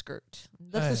lift the skirt.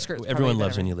 Lift the skirt. Everyone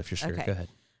loves when you lift your skirt. Okay. Go ahead.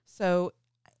 So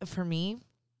for me,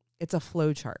 it's a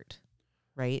flow chart,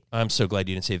 right? I'm so glad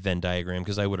you didn't say Venn diagram,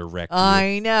 because I would have wrecked you.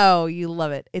 I know. You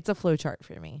love it. It's a flow chart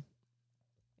for me.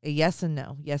 A yes and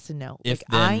no. Yes and no. If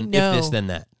this, then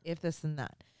that. If this, then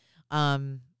that.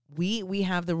 We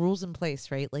have the rules in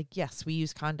place, right? Like, yes, we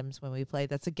use condoms when we play.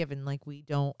 That's a given. Like, we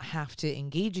don't have to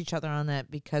engage each other on that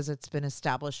because it's been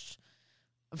established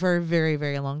for a very,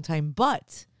 very long time.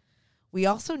 But we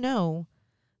also know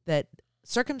that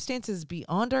circumstances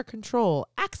beyond our control,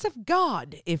 acts of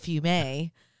God, if you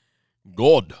may,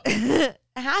 God,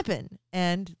 happen.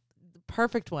 And the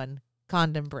perfect one,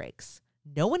 condom breaks.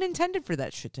 No one intended for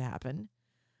that shit to happen.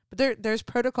 But there's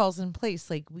protocols in place.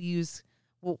 Like, we use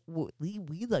what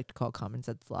we like to call common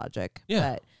sense logic.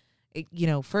 Yeah.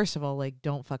 But, first of all, like,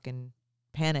 don't fucking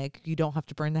panic. You don't have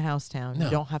to burn the house down. No.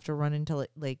 You don't have to run until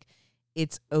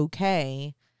it's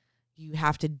okay. You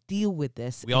have to deal with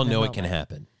this. we all know it can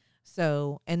happen.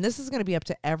 So, and this is going to be up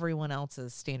to everyone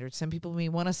else's standards. Some people may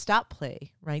want to stop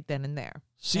play right then and there.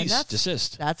 Cease,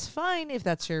 desist. That's fine if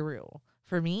that's your rule.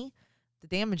 For me, the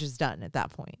damage is done at that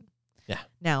point. Yeah.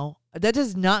 Now, that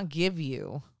does not give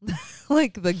you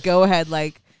like the go ahead,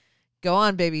 like, go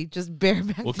on, baby, just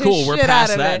bareback. Well, cool. We're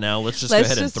past that it. now. Let's just go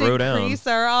ahead and throw down. Let's just increase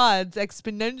our odds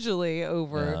exponentially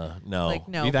over. No, like,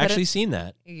 no. We've actually seen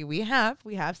that. We have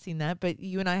seen that, but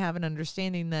you and I have an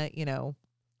understanding that,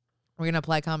 we're going to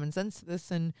apply common sense to this.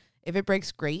 And if it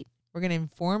breaks, great. We're going to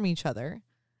inform each other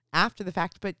after the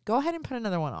fact, but go ahead and put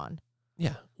another one on.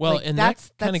 Yeah. Well, Like, and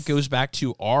that kind of goes back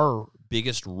to our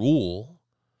biggest rule,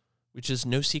 which is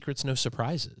no secrets, no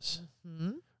surprises.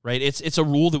 Mm-hmm. Right? It's a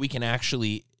rule that we can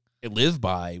actually live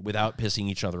by without pissing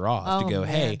each other off. Oh, to go, man.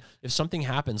 hey, if something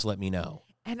happens, let me know.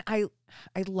 And I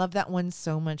love that one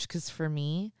so much, because for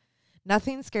me,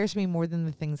 nothing scares me more than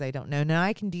the things I don't know. Now,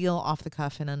 I can deal off the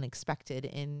cuff and unexpected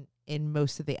in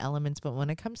most of the elements, but when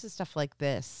it comes to stuff like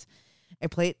this, it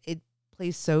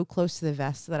plays so close to the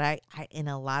vest that I in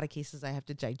a lot of cases I have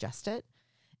to digest it.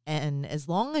 And as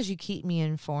long as you keep me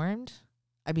informed,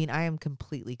 I mean, I am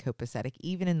completely copacetic,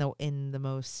 even in the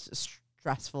most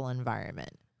stressful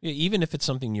environment. Yeah, even if it's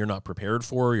something you're not prepared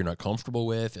for, you're not comfortable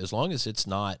with, as long as it's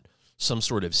not some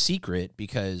sort of secret,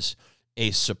 because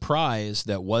a surprise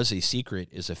that was a secret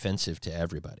is offensive to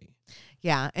everybody.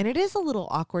 Yeah, and it is a little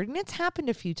awkward, and it's happened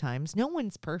a few times. No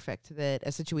one's perfect, that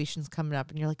a situation's coming up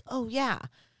and you're like, oh, yeah,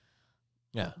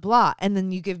 blah. And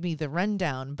then you give me the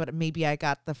rundown, but maybe I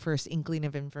got the first inkling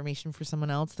of information for someone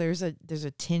else. There's a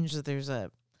tinge,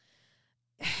 that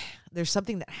there's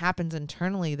something that happens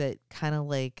internally that kind of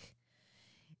like,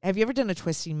 have you ever done a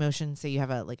twisting motion? Say you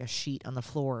have a sheet on the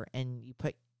floor and you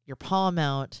put your palm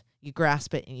out, you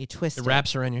grasp it and you twist it. It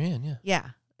wraps around your hand, yeah.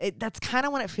 Yeah. That's kind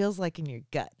of what it feels like in your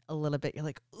gut a little bit. You're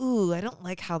like, ooh, I don't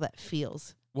like how that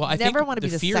feels. Well, I think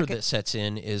the fear that sets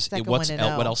in is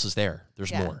what else is there?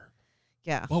 There's more.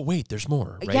 Yeah. Oh, wait, there's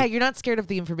more, right? Yeah, you're not scared of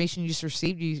the information you just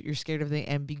received. You're scared of the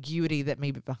ambiguity that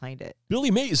may be behind it. Billy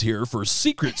Mays here for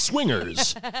Secret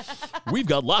Swingers. We've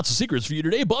got lots of secrets for you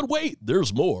today, but wait,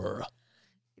 there's more.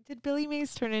 Did Billy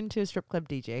Mays turn into a strip club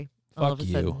DJ? Fuck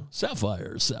you.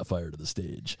 Sapphire to the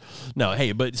stage. No,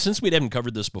 hey, but since we haven't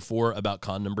covered this before about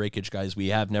condom breakage, guys, we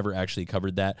have never actually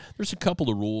covered that. There's a couple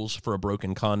of rules for a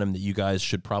broken condom that you guys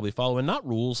should probably follow. And not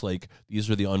rules like these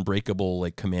are the unbreakable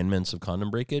like commandments of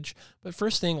condom breakage. But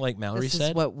first thing, like Mallory said. This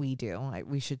is what we do.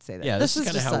 We should say that. Yeah, this is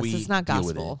kind of how we It's not deal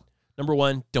with gospel. it. Number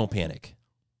one, don't panic.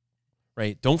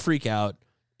 Right? Don't freak out.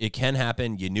 It can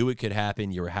happen. You knew it could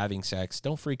happen. You were having sex.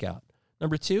 Don't freak out.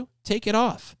 Number 2, take it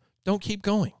off. Don't keep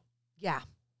going. Yeah.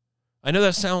 I know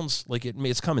that sounds like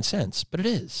it's common sense, but it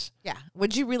is. Yeah.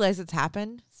 Once you realize it's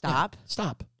happened, stop. Yeah,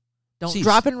 stop. Don't Cease.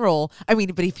 drop and roll. I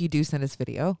mean, but if you do send us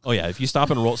video. Oh, yeah. If you stop,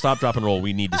 drop, and roll,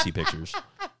 we need to see pictures.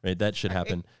 Right? That should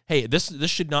happen. Hey, this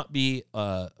should not be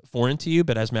foreign to you,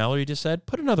 but as Mallory just said,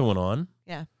 put another one on.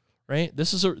 Yeah. Right?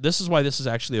 This is why this is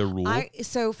actually a rule.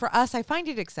 So for us, I find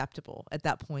it acceptable at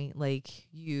that point. Like,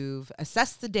 you've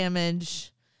assessed the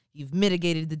damage, you've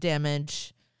mitigated the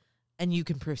damage, and you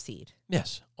can proceed.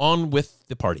 Yes. On with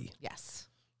the party. Yes.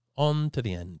 On to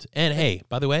the end. And hey,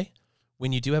 by the way,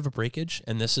 when you do have a breakage,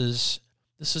 and this is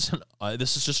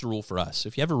just a rule for us.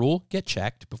 If you have a rule, get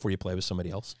checked before you play with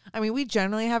somebody else. I mean, we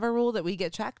generally have a rule that we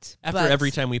get checked After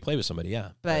every time we play with somebody, yeah.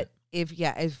 But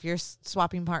if you're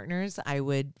swapping partners, I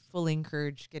would fully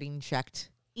encourage getting checked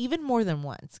even more than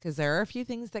once, because there are a few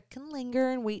things that can linger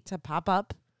and wait to pop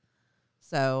up.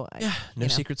 So yeah, no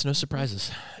secrets, no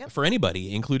surprises Yep. for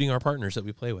anybody, including our partners that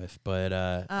we play with. But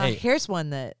hey, here's one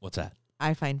that what's that?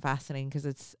 I find fascinating because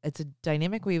it's a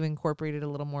dynamic we've incorporated a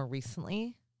little more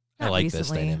recently. I like this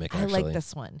dynamic, I like actually.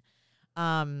 this one.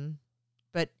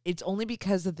 But it's only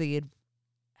because of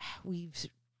we've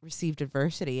received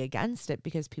adversity against it,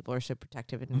 because people are so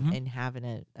protective and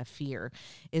having a fear,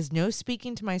 is no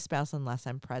speaking to my spouse unless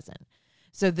I'm present.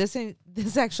 So this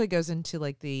actually goes into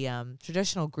like the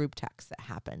traditional group text that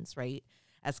happens, right,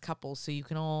 as couples, so you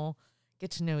can all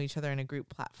get to know each other in a group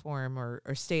platform or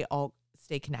stay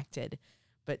connected.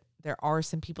 But there are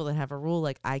some people that have a rule,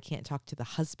 like I can't talk to the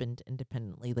husband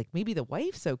independently. Like maybe the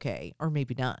wife's okay or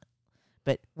maybe not,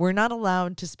 but we're not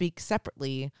allowed to speak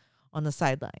separately on the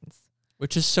sidelines.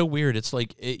 Which is so weird. It's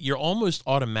like you're almost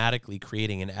automatically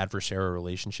creating an adversarial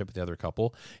relationship with the other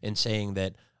couple and saying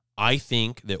that I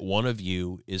think that one of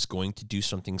you is going to do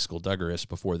something skullduggerous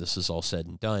before this is all said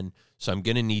and done. So I'm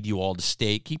going to need you all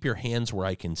to keep your hands where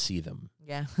I can see them.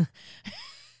 Yeah. And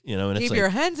keep it's like, your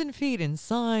hands and feet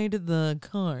inside the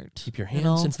cart. Keep your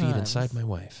hands and feet inside my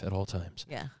wife at all times.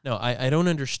 Yeah. No, I don't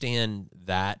understand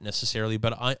that necessarily,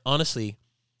 but I honestly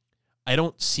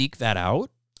don't seek that out.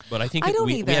 But I think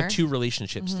we have 2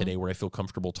 relationships today where I feel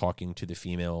comfortable talking to the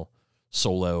female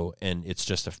solo, and it's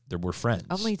just we're friends.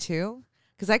 Only 2?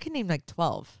 Because I can name like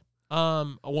 12.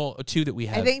 Well, 2 that we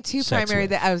have. I think 2 primary with.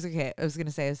 that I was okay. I was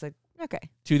gonna say, I was like, okay.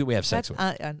 2 that we have sex with.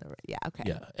 Yeah, okay.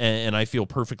 Yeah, and I feel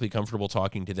perfectly comfortable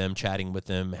talking to them, chatting with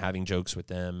them, having jokes with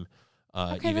them,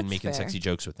 even making fair. sexy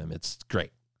jokes with them. It's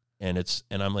great, and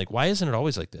I'm like, why isn't it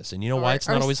always like this? And you know why it's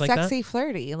not always like that? Sexy,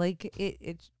 flirty, like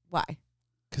it. Why?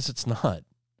 Because it's not.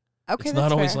 Okay, it's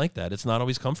not always like that. It's not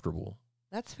always comfortable.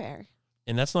 That's fair.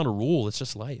 And that's not a rule. It's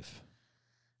just life.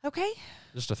 Okay.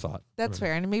 Just a thought. That's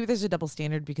fair. And maybe there's a double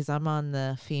standard because I'm on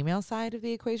the female side of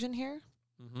the equation here.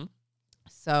 Mm-hmm.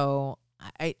 So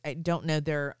I don't know.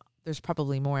 There's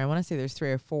probably more. I want to say there's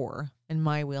 3 or 4 in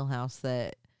my wheelhouse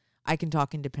that I can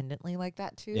talk independently like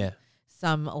that too. Yeah.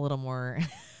 Some a little more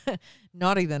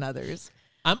naughty than others.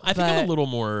 I think I'm a little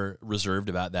more reserved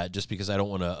about that just because I don't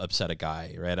want to upset a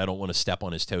guy, right? I don't want to step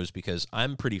on his toes because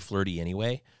I'm pretty flirty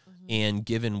anyway. Mm-hmm. And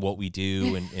given what we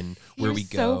do and where we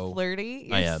go. You're so flirty.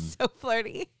 I am. So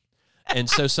flirty. And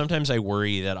so sometimes I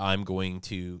worry that I'm going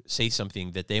to say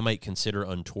something that they might consider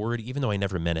untoward, even though I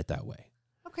never meant it that way.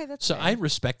 Okay, that's so fair. I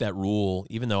respect that rule.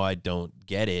 Even though I don't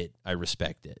get it, I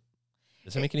respect it.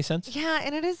 Does that make any sense? Yeah,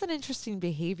 and it is an interesting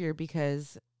behavior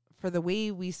because for the way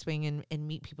we swing and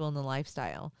meet people in the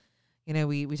lifestyle,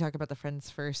 we talk about the friends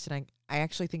first, and I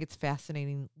actually think it's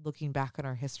fascinating looking back on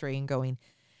our history and going,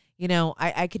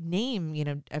 I could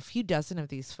name, a few dozen of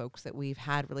these folks that we've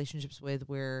had relationships with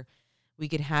where we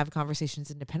could have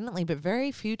conversations independently, but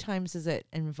very few times has it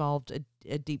involved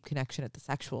a deep connection at the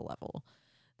sexual level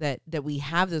that we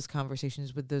have those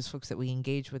conversations with those folks that we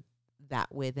engage with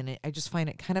that with. And I just find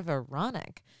it kind of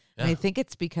ironic. Yeah. And I think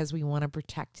it's because we want to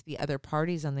protect the other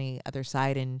parties on the other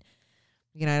side. And,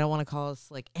 I don't want to call us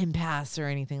like empaths or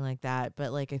anything like that,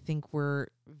 but like, I think we're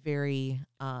very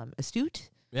astute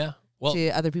to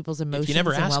other people's emotions. If you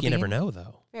never ask, well-being. you never know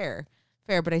though. Fair.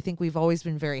 But I think we've always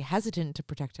been very hesitant to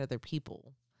protect other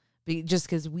people. Just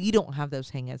because we don't have those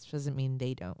hang-ups doesn't mean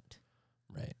they don't.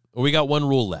 Right. Well, we got one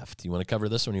rule left. You want to cover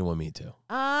this one or you want me to?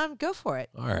 Go for it.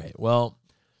 All right. Well,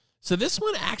 so this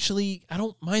one actually, I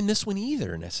don't mind this one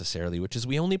either necessarily, which is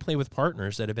we only play with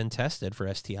partners that have been tested for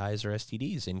STIs or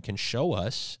STDs and can show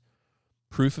us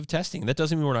proof of testing. That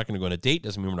doesn't mean we're not going to go on a date,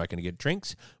 doesn't mean we're not going to get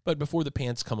drinks, but before the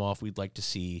pants come off, we'd like to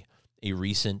see a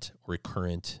recent or a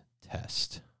current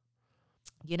test.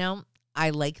 I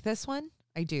like this one.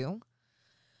 I do.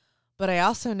 But I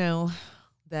also know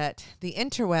that the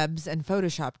interwebs and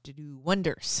Photoshop do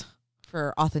wonders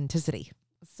for authenticity.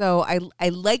 So I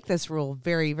like this rule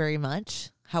very, very much.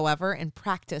 However, in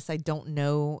practice, I don't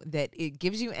know that it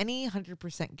gives you any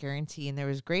 100% guarantee. And there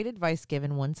was great advice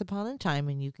given once upon a time,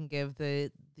 and you can give the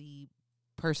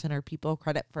person or people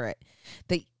credit for it,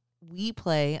 that we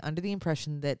play under the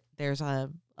impression that there's a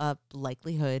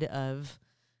likelihood of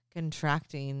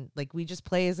contracting. Like, we just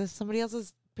play as if somebody else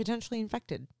is potentially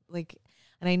infected. Like,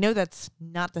 and I know that's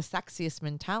not the sexiest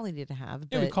mentality to have.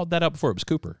 Yeah, but we called that out before. It was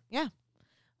Cooper. Yeah.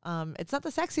 It's not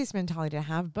the sexiest mentality to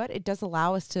have, but it does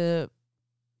allow us to,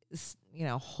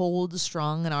 hold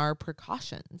strong in our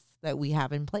precautions that we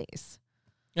have in place.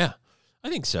 Yeah, I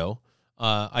think so.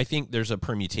 I think there's a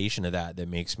permutation of that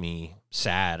makes me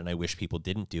sad, and I wish people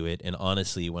didn't do it. And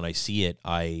honestly, when I see it,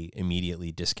 I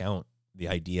immediately discount the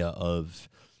idea of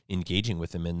engaging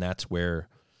with them, and that's where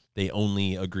they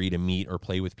only agree to meet or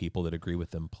play with people that agree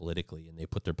with them politically, and they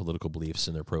put their political beliefs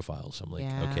in their profiles. I'm like,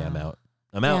 okay, I'm out.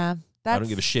 Yeah, I don't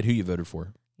give a shit who you voted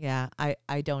for. Yeah,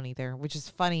 I don't either, which is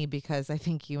funny because I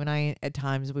think you and I, at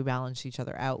times, we balance each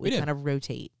other out. We kind of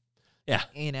rotate. Yeah.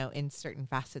 In certain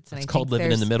facets. And it's called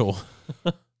living in the middle.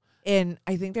 And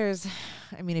I think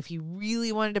if you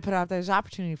really wanted to put out, there's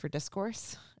opportunity for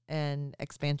discourse and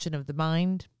expansion of the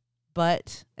mind.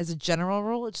 But as a general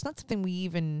rule, it's not something we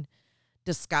even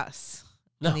discuss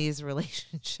in these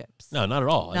relationships. No, not at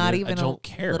all. I don't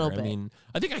care. Little bit.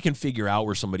 I think I can figure out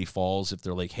where somebody falls if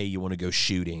they're like, hey, you want to go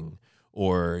shooting?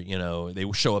 Or, they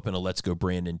will show up in a Let's Go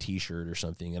Brandon t-shirt or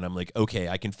something. And I'm like, okay,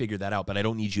 I can figure that out, but I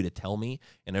don't need you to tell me.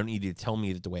 And I don't need you to tell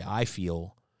me that the way I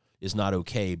feel is not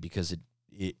okay because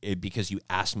because you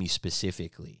asked me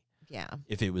specifically. Yeah.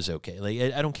 If it was okay.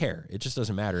 Like, I don't care. It just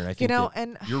doesn't matter. And I think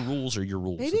and your rules are your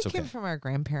rules. Maybe it came from our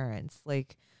grandparents.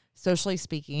 Like, socially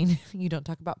speaking, you don't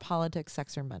talk about politics,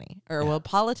 sex, or money. Or,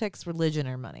 politics, religion,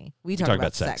 or money. We talk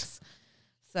about sex.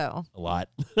 So. A lot.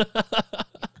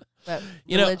 But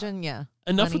religion, Enough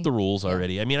money, with the rules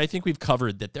already. I mean, I think we've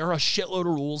covered that there are a shitload of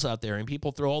rules out there, and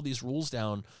people throw all these rules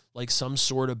down like some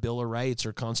sort of Bill of Rights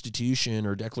or Constitution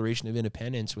or Declaration of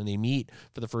Independence when they meet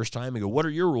for the first time and go, what are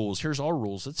your rules? Here's our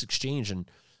rules. Let's exchange.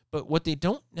 But what they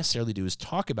don't necessarily do is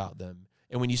talk about them.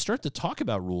 And when you start to talk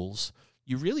about rules,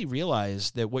 you really realize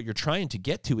that what you're trying to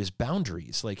get to is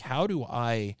boundaries. Like, how do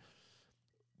I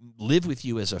live with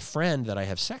you as a friend that I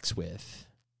have sex with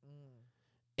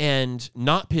and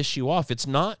not piss you off? It's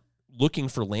not looking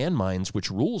for landmines, which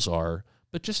rules are,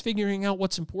 but just figuring out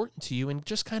what's important to you and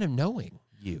just kind of knowing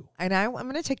you. And I'm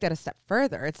going to take that a step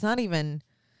further. It's not even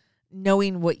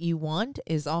knowing what you want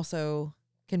is also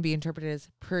can be interpreted as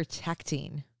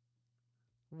protecting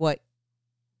what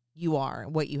you are,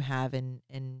 what you have in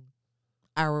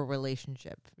our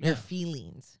relationship, your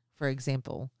feelings, for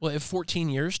example. Well, if 14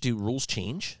 years, do rules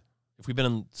change? If we've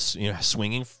been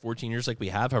swinging for 14 years like we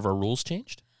have our rules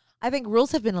changed? I think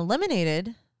rules have been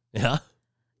eliminated. Yeah?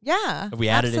 Yeah. Have we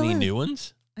added any new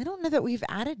ones? I don't know that we've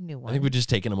added new ones. I think we've just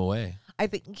taken them away. I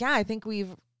think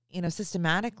we've,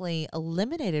 systematically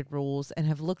eliminated rules and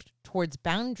have looked towards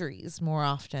boundaries more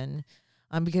often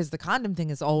because the condom thing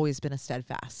has always been a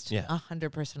steadfast. Yeah.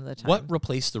 100% of the time. What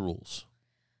replaced the rules?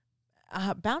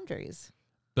 Boundaries.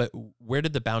 But where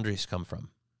did the boundaries come from?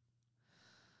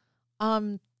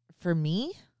 For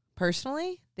me,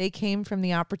 personally, they came from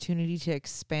the opportunity to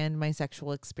expand my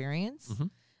sexual experience. Mm-hmm.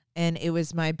 And it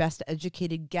was my best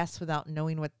educated guess without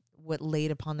knowing what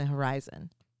laid upon the horizon.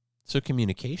 So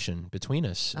communication between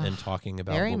us and talking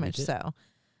about very what much we did. so.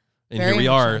 And very here we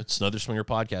are. So. It's another Swinger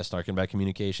podcast talking about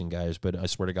communication, guys. But I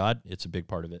swear to God, it's a big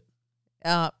part of it.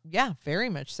 Yeah, very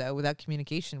much so. Without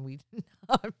communication, we'd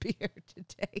not be here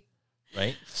today.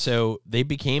 Right? So they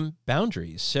became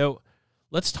boundaries. So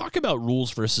let's talk about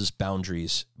rules versus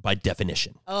boundaries by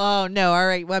definition. Oh, no. All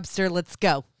right, Webster, let's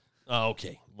go.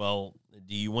 Okay. Well,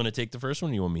 do you want to take the first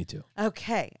one or you want me to?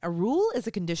 Okay. A rule is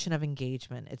a condition of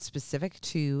engagement. It's specific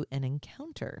to an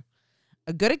encounter.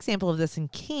 A good example of this in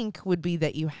kink would be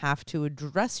that you have to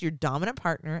address your dominant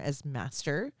partner as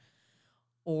master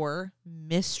or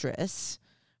mistress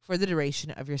for the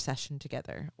duration of your session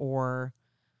together, or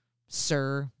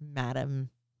sir, madam,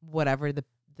 whatever the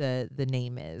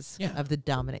name is of the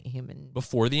dominant human.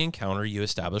 Before the encounter, you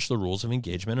establish the rules of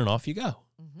engagement and off you go.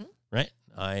 Mm-hmm. Right?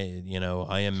 I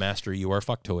am master, you are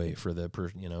fuck toy for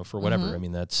for whatever. Mm-hmm. I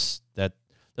mean, that's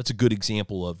a good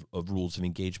example of rules of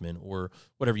engagement, or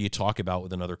whatever you talk about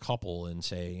with another couple and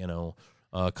say,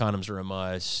 condoms are a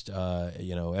must,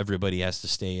 everybody has to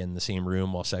stay in the same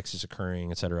room while sex is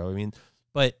occurring, et cetera. I mean,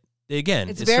 but again,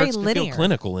 it very starts linear. to feel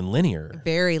clinical and linear.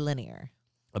 Very linear.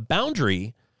 A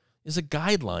boundary is a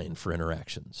guideline for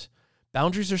interactions.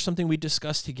 Boundaries are something we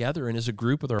discuss together and as a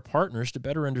group with our partners to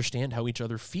better understand how each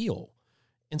other feel,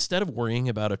 instead of worrying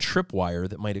about a tripwire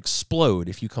that might explode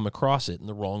if you come across it in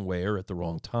the wrong way or at the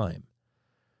wrong time.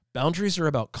 Boundaries are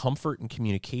about comfort and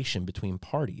communication between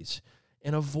parties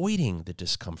and avoiding the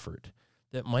discomfort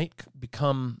that might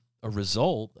become a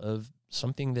result of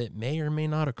something that may or may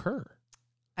not occur.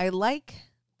 I like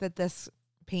that this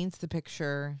paints the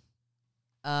picture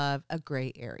of a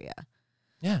gray area.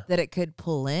 Yeah. That it could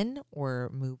pull in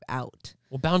or move out.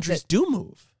 Well, boundaries do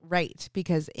move. Right.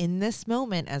 Because in this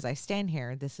moment, as I stand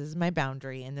here, this is my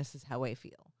boundary and this is how I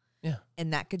feel. Yeah.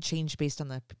 And that could change based on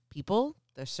the people,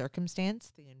 the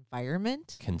circumstance, the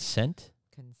environment. Consent.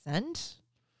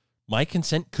 My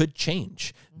consent could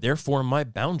change. Therefore, my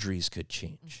boundaries could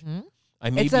change. Mm-hmm. I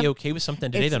may be okay with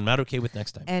something today that I'm not okay with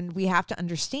next time. And we have to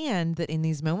understand that in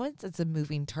these moments, it's a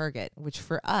moving target, which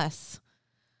for us,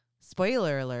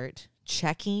 spoiler alert,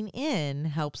 checking in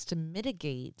helps to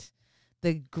mitigate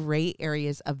the gray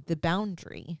areas of the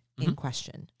boundary in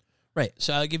question. Right.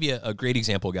 So I'll give you a great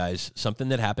example, guys. Something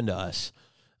that happened to us.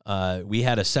 We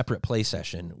had a separate play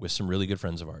session with some really good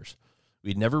friends of ours.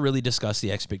 We'd never really discussed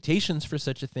the expectations for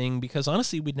such a thing because,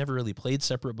 honestly, we'd never really played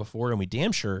separate before, and we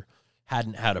damn sure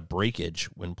hadn't had a breakage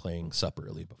when playing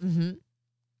separately before. Mm-hmm.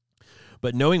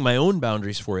 But knowing my own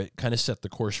boundaries for it kind of set the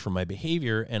course for my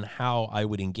behavior and how I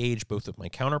would engage both with my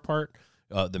counterpart,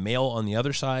 the male on the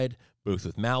other side, both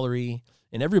with Mallory,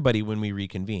 and everybody when we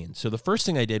reconvened. So the first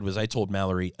thing I did was I told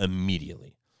Mallory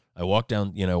immediately. I walked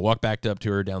back up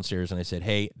to her downstairs and I said,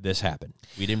 hey, this happened.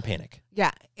 We didn't panic.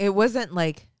 Yeah. It wasn't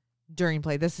like during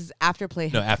play. This is after play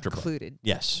had concluded.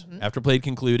 Yes. Mm-hmm. After play had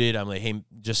concluded, I'm like, hey,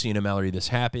 just so you know, Mallory, this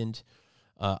happened.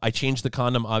 I changed the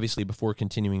condom, obviously, before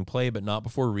continuing play, but not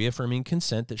before reaffirming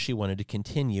consent that she wanted to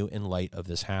continue in light of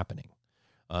this happening.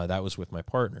 That was with my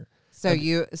partner. So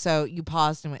you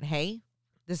paused and went, hey,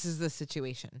 this is the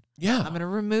situation. Yeah. I'm going to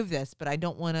remove this, but I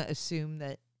don't want to assume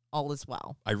that all is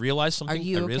well. I realized something. Are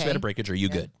you I realized we had a breakage. Are you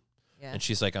good? Yeah. And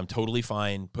she's like, I'm totally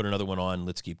fine. Put another one on.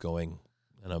 Let's keep going.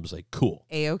 And I was like, cool.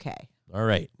 A-okay. All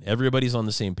right. Everybody's on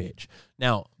the same page.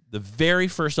 Now, the very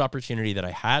first opportunity that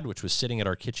I had, which was sitting at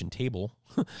our kitchen table,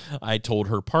 I told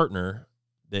her partner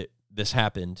that this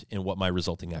happened and what my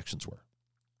resulting actions were.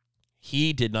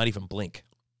 He did not even blink.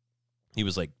 He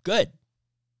was like, good,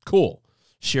 cool.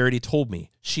 She already told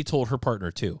me. She told her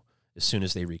partner too, as soon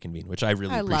as they reconvened, which I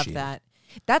really appreciate. I love that.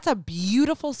 That's a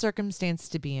beautiful circumstance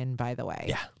to be in, by the way.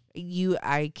 Yeah.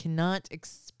 I cannot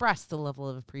express the level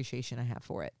of appreciation I have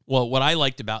for it. Well, what I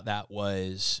liked about that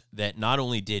was that not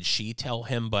only did she tell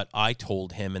him, but I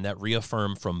told him, and that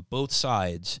reaffirmed from both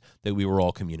sides that we were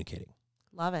all communicating.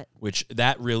 Love it. Which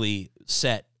that really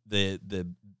set the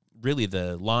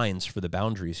lines for the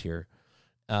boundaries here.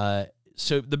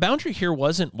 So the boundary here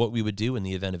wasn't what we would do in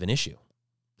the event of an issue.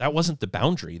 That wasn't the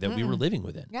boundary that we were living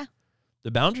within. Yeah.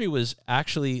 The boundary was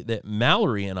actually that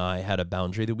Mallory and I had a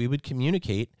boundary that we would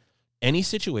communicate any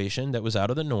situation that was out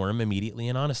of the norm immediately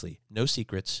and honestly. No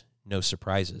secrets, no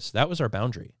surprises. That was our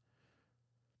boundary.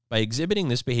 By exhibiting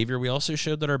this behavior, we also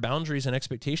showed that our boundaries and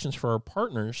expectations for our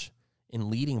partners in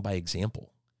leading by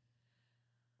example.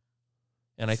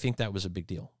 And I think that was a big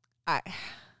deal. I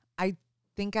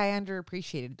think I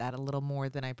underappreciated that a little more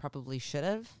than I probably should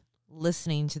have,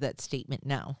 listening to that statement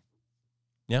now.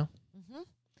 Yeah. Mm-hmm.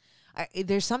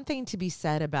 There's something to be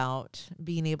said about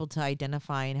being able to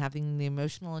identify and having the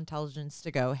emotional intelligence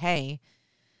to go, hey,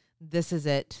 this is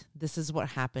it. This is what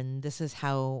happened. This is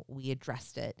how we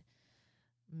addressed it.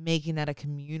 Making that a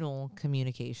communal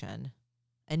communication.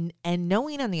 And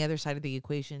knowing on the other side of the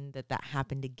equation that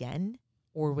happened again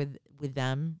or with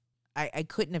them, I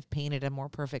couldn't have painted a more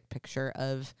perfect picture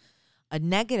of a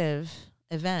negative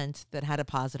event that had a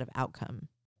positive outcome.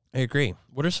 I agree.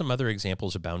 What are some other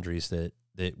examples of boundaries that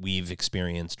we've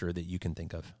experienced or that you can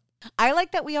think of? I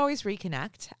like that we always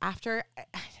reconnect after.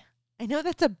 I know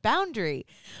that's a boundary,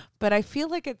 but I feel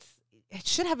like it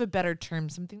should have a better term,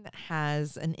 something that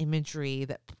has an imagery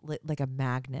that like a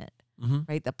magnet,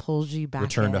 right? That pulls you back.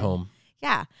 Return to home.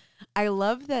 Yeah. I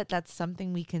love that that's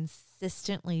something we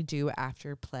consistently do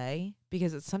after play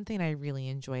because it's something I really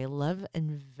enjoy. I love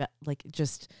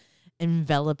just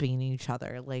enveloping each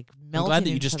other, like melting. I'm glad that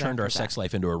you just turned our sex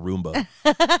life into a Roomba.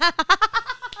 That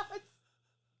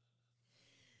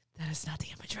is not the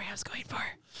imagery I was going for.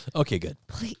 Okay, good.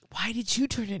 Please, why did you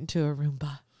turn it into a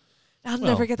Roomba? I'll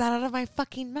never get that out of my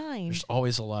fucking mind. There's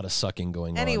always a lot of sucking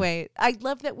going on. Anyway, I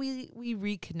love that we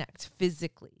reconnect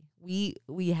physically. We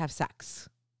have sex.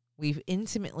 We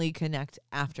intimately connect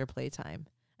after playtime.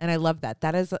 And I love that.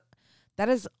 That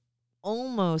is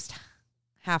almost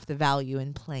half the value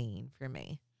in playing for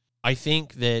me. I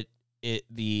think that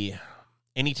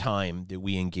any time that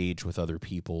we engage with other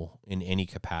people in any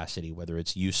capacity, whether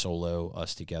it's you solo,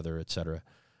 us together, etc.,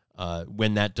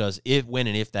 when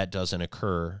and if that doesn't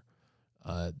occur,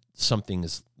 something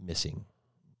is missing.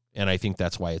 And I think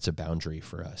that's why it's a boundary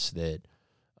for us, that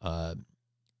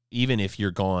even if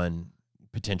you're gone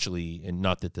potentially, and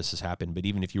not that this has happened, but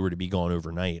even if you were to be gone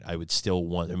overnight, I would still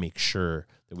want to make sure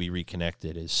that we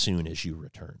reconnected as soon as you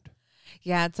returned.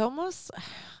 Yeah, it's almost,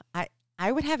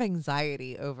 I would have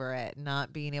anxiety over it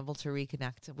not being able to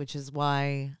reconnect, which is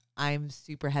why I'm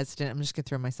super hesitant. I'm just going to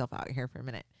throw myself out here for a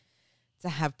minute to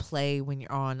have play when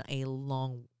you're on a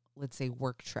long, let's say,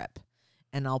 work trip,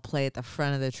 and I'll play at the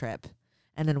front of the trip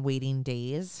and then waiting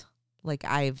days. Like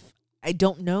I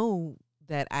don't know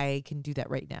that I can do that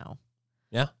right now.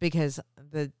 Yeah. Because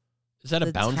is that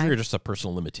a boundary or just a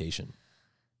personal limitation?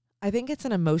 I think it's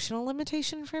an emotional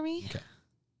limitation for me. Okay.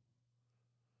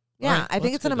 Yeah, Right. I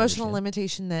think it's an emotional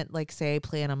limitation. limitation that, like, say I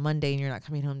play on a Monday and you're not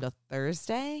coming home till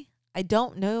Thursday. I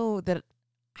don't know that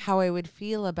how I would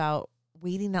feel about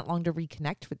waiting that long to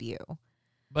reconnect with you.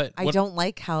 But I don't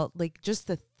like how, like, just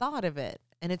the thought of it.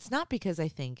 And it's not because I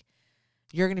think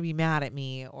you're going to be mad at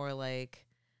me or, like,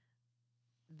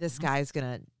 this guy's going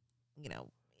to,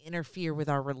 interfere with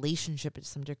our relationship at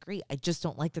some degree. I just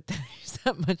don't like that there's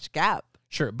that much gap.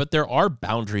 Sure, but there are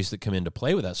boundaries that come into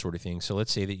play with that sort of thing. So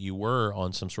let's say that you were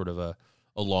on some sort of a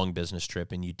long business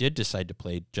trip and you did decide to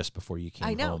play just before you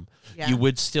came home. Yeah. You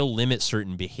would still limit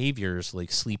certain behaviors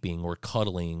like sleeping or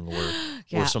cuddling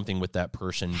or something with that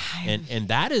person. And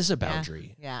that is a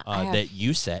boundary that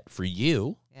you set for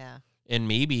you. Yeah. And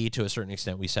maybe to a certain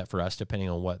extent we set for us, depending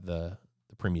on what the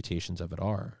permutations of it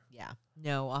are. Yeah.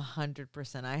 No,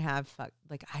 100%. I have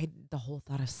the whole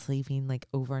thought of sleeping like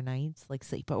overnights, like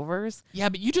sleepovers. Yeah,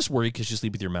 but you just worry because you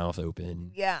sleep with your mouth open.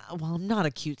 Yeah. Well, I'm not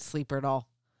a cute sleeper at all.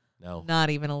 No.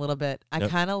 Not even a little bit. I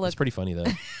kind of look. It's pretty funny though.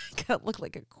 kind of look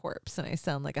like a corpse, and I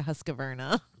sound like a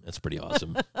Husqvarna. That's pretty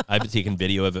awesome. I've been taking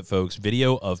video of it, folks.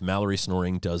 Video of Mallory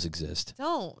snoring does exist.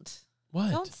 Don't. What?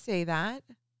 Don't say that.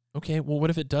 Okay. Well, what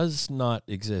if it does not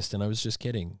exist? And I was just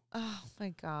kidding. Oh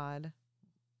my God.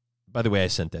 By the way, I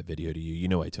sent that video to you. You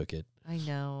know I took it. I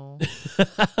know.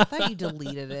 I thought you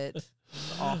deleted it.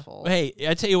 It's awful. Hey,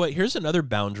 I tell you what, here's another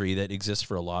boundary that exists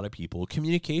for a lot of people.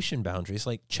 Communication boundaries,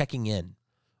 like checking in.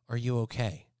 Are you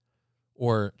okay?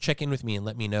 Or check in with me and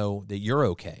let me know that you're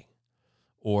okay.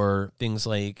 Or things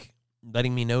like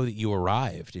letting me know that you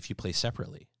arrived if you play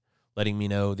separately. Letting me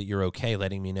know that you're okay.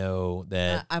 Letting me know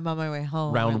that I'm on my way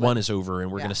home. round one is over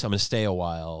and I'm going to stay a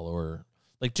while. Or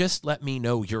like, just let me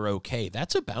know you're okay.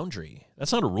 That's a boundary.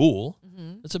 That's not a rule.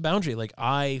 Mm-hmm. That's a boundary. Like,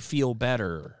 I feel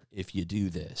better if you do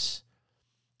this.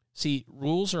 See,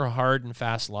 rules are hard and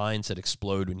fast lines that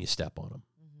explode when you step on them.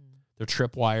 Mm-hmm. They're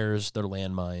tripwires. They're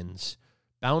landmines.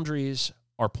 Boundaries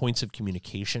are points of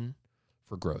communication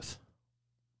for growth.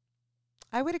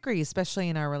 I would agree, especially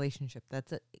in our relationship.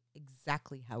 That's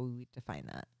exactly how we would define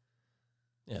that.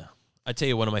 Yeah. I tell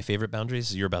you, one of my favorite boundaries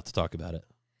is you're about to talk about it.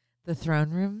 The throne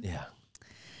room? Yeah.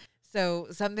 So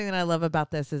something that I love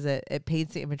about this is it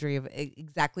paints the imagery of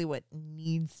exactly what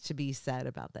needs to be said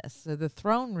about this. So the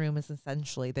throne room is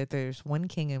essentially that there's one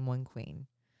king and one queen,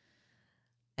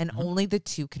 and only the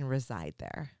two can reside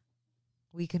there.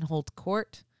 We can hold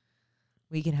court.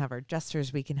 We can have our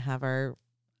jesters. We can have our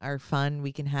fun.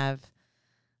 We can have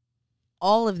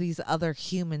all of these other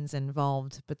humans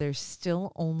involved, but there's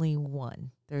still only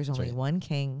one. There's only one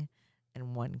king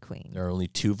and one queen. There are only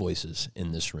two voices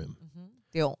in this room.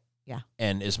 Mm-hmm. Yeah.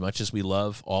 And as much as we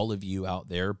love all of you out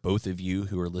there, both of you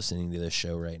who are listening to this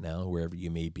show right now, wherever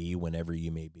you may be, whenever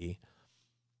you may be,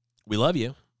 we love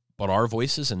you, but our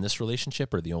voices in this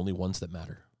relationship are the only ones that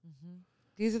matter. Mm-hmm.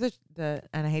 These are the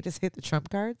and I hate to say it, the trump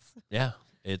cards. Yeah.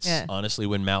 It's honestly,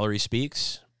 when Mallory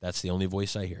speaks, that's the only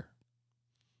voice I hear.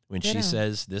 When she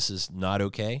says this is not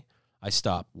okay, I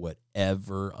stop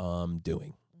whatever I'm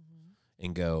doing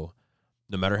and go,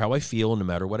 no matter how I feel, no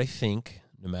matter what I think,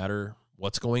 no matter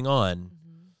what's going on,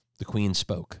 the queen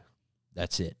spoke.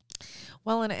 That's it.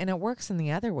 Well, and it works in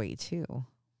the other way too,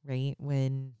 right?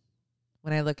 When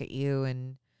I look at you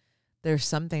and there's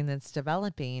something that's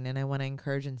developing and I want to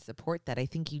encourage and support that, I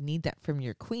think you need that from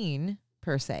your queen,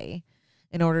 per se,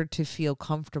 in order to feel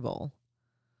comfortable.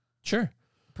 Sure.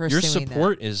 Your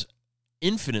support is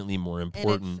infinitely more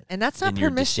important. And that's not than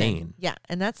your permission. disdain. Yeah.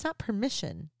 And that's not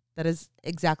permission. That is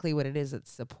exactly what it is.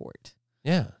 It's support.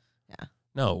 Yeah. Yeah.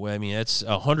 No, I mean, that's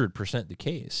 100% the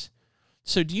case.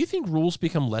 So do you think rules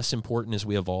become less important as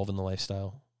we evolve in the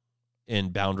lifestyle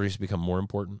and boundaries become more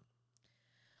important?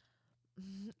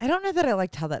 I don't know that I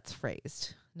liked how that's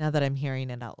phrased now that I'm hearing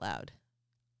it out loud.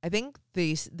 I think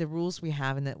the rules we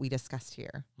have and that we discussed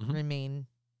here remain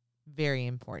very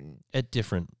important. At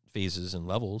different phases and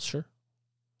levels, sure.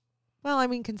 Well, I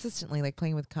mean, consistently, like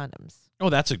playing with condoms. Oh,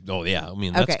 yeah. I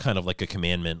mean, that's Okay. kind of like a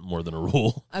commandment more than a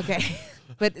rule. Okay.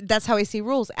 But that's how I see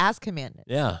rules, as commandments.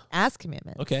 Yeah. As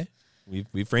commandments. Okay.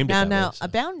 We framed it Now, that way. a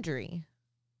boundary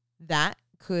that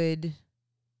could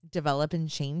develop and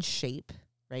change shape,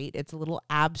 right? It's a little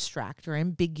abstract or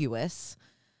ambiguous,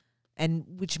 and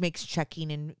which makes checking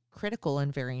in critical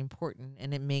and very important.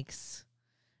 And it makes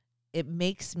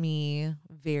me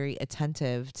very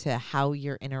attentive to how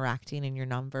you're interacting in your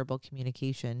nonverbal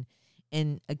communication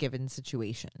in a given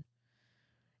situation.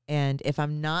 And if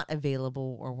I'm not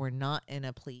available or we're not in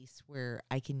a place where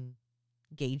I can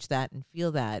gauge that and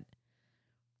feel that,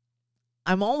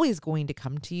 I'm always going to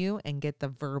come to you and get the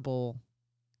verbal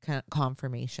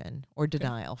confirmation or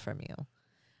denial from you.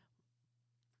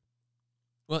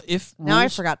 Well, if Now I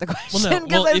rules- forgot the question Well, no.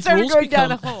 because I If started rules going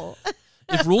down a become- hole.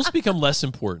 if rules become less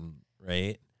important,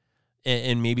 right?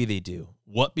 And maybe they do.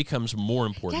 What becomes more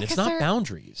important? Yeah, It's 'cause not they're-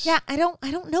 boundaries. Yeah, I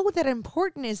don't know that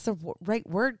important is the right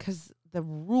word, because the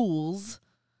rules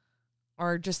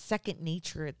are just second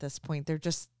nature at this point. They're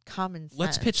just common sense.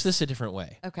 Let's pitch this a different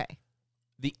way. Okay.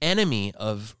 The enemy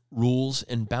of rules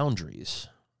and boundaries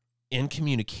in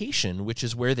communication, which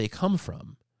is where they come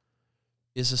from,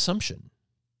 is assumption.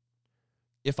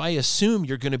 If I assume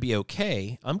you're going to be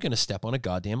okay, I'm going to step on a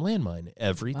goddamn landmine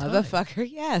every time. Motherfucker,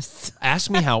 yes. Ask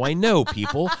me how I know,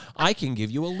 people. I can give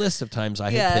you a list of times I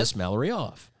had Yes. pissed Mallory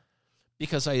off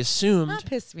because I assumed That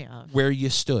pissed me off. where you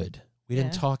stood. We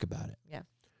didn't Yeah. talk about it. Yeah.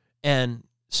 And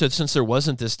so since there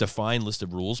wasn't this defined list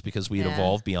of rules because we had Yeah.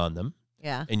 evolved beyond them,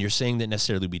 Yeah. and you're saying that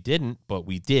necessarily we didn't, but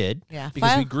we did, Yeah.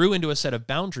 because we grew into a set of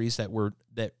boundaries that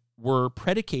were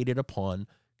predicated upon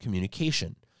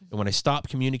communication. And when I stopped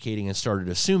communicating and started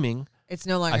assuming, It's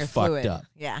no longer fucked fluid. up.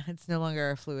 Yeah, it's no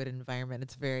longer a fluid environment.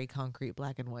 It's very concrete,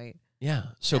 black and white. yeah.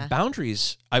 So Yeah.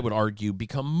 boundaries, I would argue,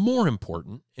 become more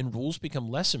important and rules become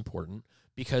less important,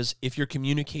 because if your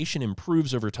communication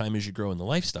improves over time as you grow in the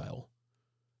lifestyle,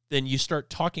 then you start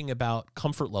talking about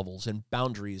comfort levels and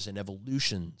boundaries and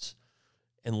evolutions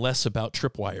and less about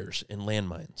tripwires and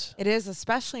landmines. It is,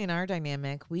 especially in our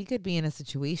dynamic. We could be in a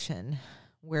situation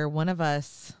where one of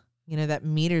us, that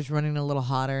meter's running a little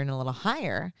hotter and a little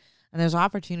higher, and there's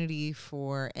opportunity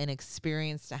for an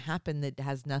experience to happen that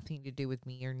has nothing to do with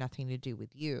me or nothing to do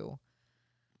with you,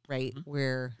 right? Mhm.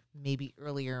 Where maybe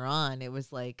earlier on it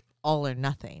was like all or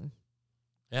nothing,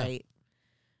 Yeah. right?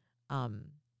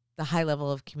 The high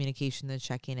level of communication, the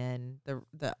checking in,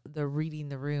 the reading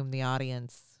the room, the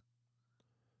audience,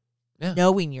 Yeah.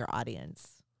 knowing your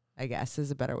audience, I guess, is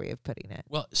a better way of putting it.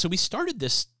 Well, so we started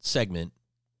this segment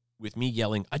with me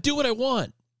yelling, I do what I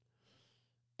want.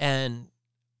 And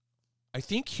I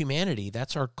think humanity,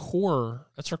 that's our core,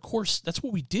 that's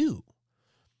what we do.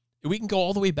 We can go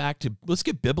all the way back to, let's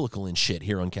get biblical and shit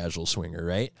here on Casual Swinger,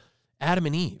 right? Adam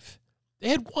and Eve. They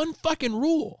had one fucking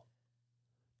rule.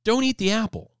 Don't eat the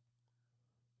apple.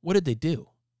 What did they do?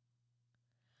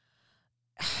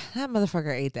 That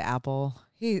motherfucker ate the apple.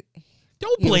 Don't He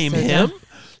was blame so him. dumb.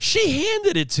 She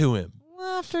handed it to him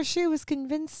Well, after she was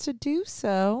convinced to do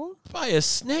so, by a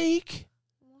snake.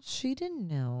 she didn't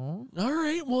know. All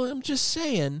right, well, I'm just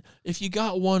saying, if you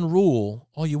got one rule,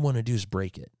 all you want to do is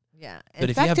break it. Yeah. But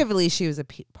if you have- Effectively, she was a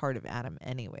part of Adam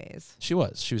anyways. She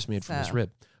was made from his So.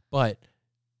 rib. But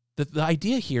the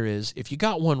idea here is, if you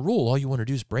got one rule, all you want to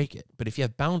do is break it. But if you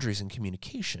have boundaries in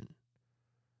communication,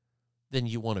 then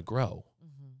you want to grow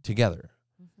together.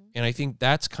 And I think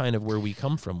that's kind of where we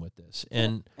come from with this.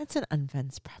 And It's an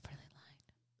unfenced property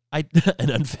an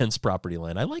unfenced property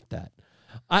line. I like that.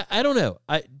 I don't know.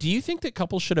 Do you think that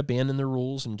couples should abandon their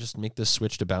rules and just make this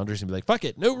switch to boundaries and be like, fuck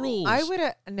it, no rules? I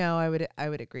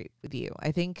would agree with you.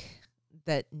 I think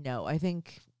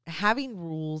having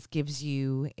rules gives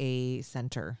you a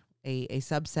center, a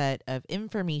subset of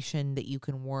information that you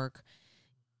can work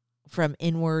from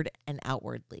inward and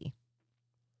outwardly.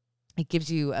 It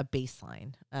gives you a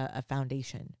baseline, a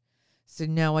foundation. So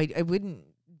no, I wouldn't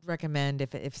recommend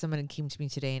if someone came to me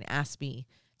today and asked me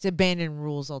to abandon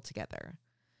rules altogether.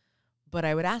 But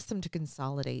I would ask them to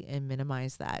consolidate and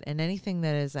minimize that. And anything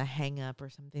that is a hang up or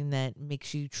something that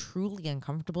makes you truly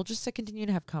uncomfortable, just to continue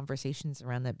to have conversations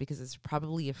around that, because it's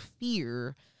probably a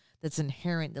fear that's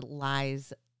inherent that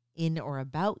lies in or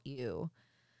about you.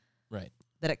 Right.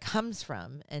 That it comes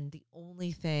from. And the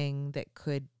only thing that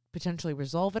could potentially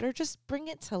resolve it or just bring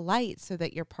it to light so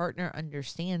that your partner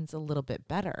understands a little bit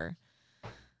better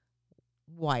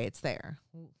why it's there.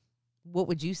 What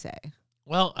would you say?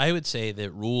 Well, I would say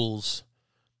that rules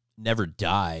never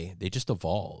die. They just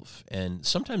evolve. And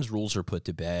sometimes rules are put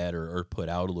to bed or put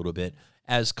out a little bit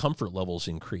as comfort levels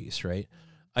increase, right?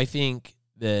 I think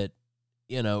that,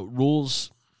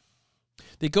 rules,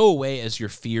 they go away as your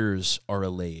fears are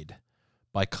allayed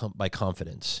by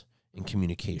confidence and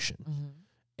communication. Mm-hmm.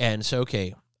 And so,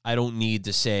 okay, I don't need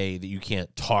to say that you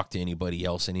can't talk to anybody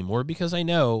else anymore, because I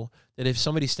know that if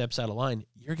somebody steps out of line,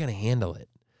 you're going to handle it.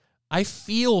 I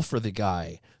feel for the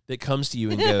guy that comes to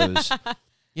you and goes,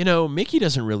 Mickey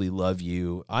doesn't really love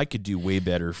you. I could do way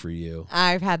better for you.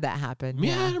 I've had that happen.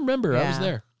 Yeah, I remember. Yeah. I was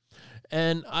there.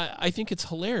 And I think it's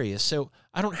hilarious. So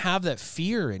I don't have that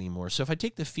fear anymore. So if I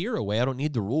take the fear away, I don't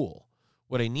need the rule.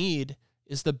 What I need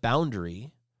is the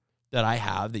boundary that I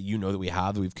have, that that we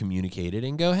have, that we've communicated,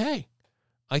 and go, hey,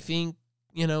 I think,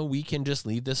 we can just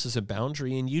leave this as a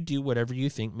boundary, and you do whatever you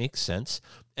think makes sense.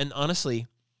 And honestly,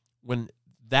 when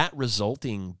that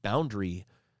resulting boundary,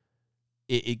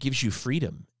 it gives you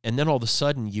freedom. And then all of a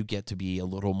sudden you get to be a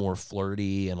little more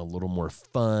flirty and a little more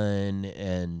fun.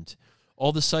 And all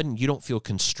of a sudden you don't feel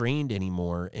constrained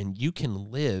anymore, and you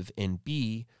can live and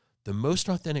be the most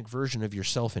authentic version of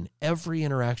yourself in every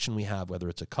interaction we have, whether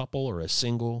it's a couple or a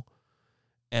single.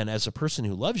 And as a person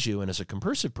who loves you and as a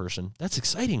compersive person, that's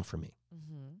exciting for me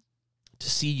to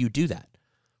see you do that.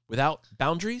 Without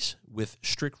boundaries, with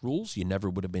strict rules, you never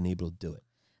would have been able to do it.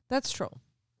 That's true.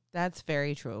 That's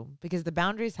very true, because the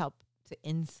boundaries help to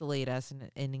insulate us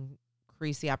and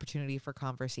increase the opportunity for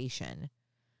conversation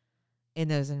in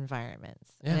those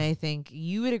environments. Yeah. And I think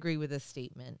you would agree with this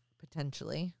statement,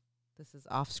 potentially. This is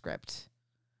off script.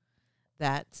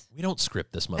 That we don't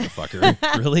script this motherfucker.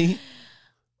 Really?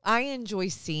 I enjoy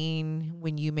seeing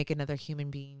when you make another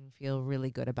human being feel really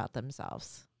good about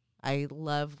themselves. I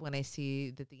love when I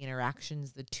see that the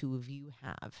interactions the two of you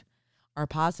have are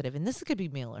positive. And this could be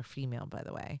male or female, by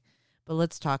the way. But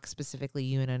let's talk specifically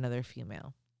you and another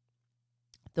female.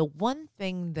 The one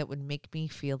thing that would make me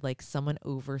feel like someone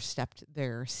overstepped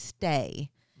their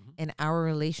stay in our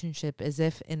relationship is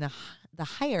if in the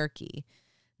hierarchy,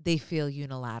 they feel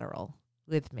unilateral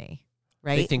with me,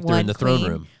 right? They think they're in the throne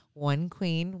room. One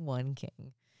queen, one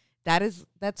king. That's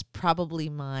probably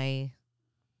my,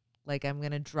 I'm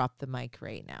going to drop the mic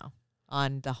right now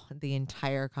on the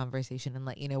entire conversation and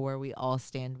let you know where we all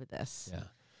stand with this.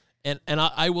 Yeah. And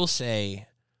I will say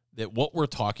that what we're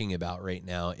talking about right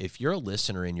now, if you're a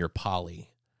listener and you're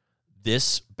poly,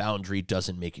 this boundary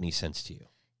doesn't make any sense to you.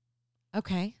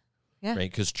 Okay. Yeah. Right?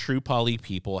 Because true poly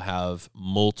people have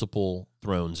multiple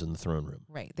thrones in the throne room.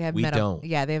 Right. They have We don't.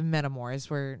 Yeah, they have metamors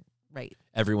where, right.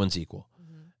 Everyone's equal.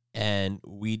 And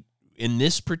in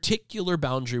this particular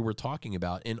boundary we're talking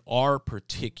about, in our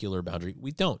particular boundary,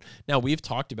 we don't. Now, we've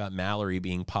talked about Mallory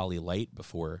being poly light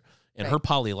before, and her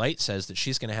poly light says that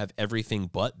she's going to have everything,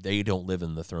 but they don't live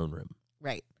in the throne room.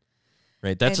 Right.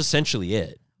 Right. That's essentially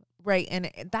it. Right. And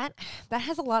that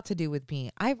has a lot to do with me.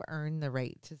 I've earned the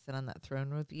right to sit on that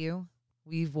throne with you.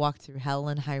 We've walked through hell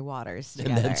and high waters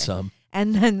together. And then some.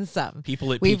 And then some.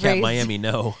 People at PCAT Miami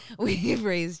know. We've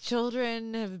raised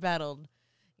children, have battled,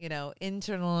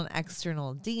 internal and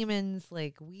external demons.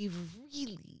 We've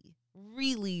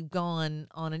really gone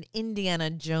on an Indiana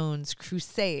Jones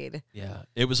crusade. Yeah.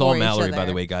 It was all Mallory, by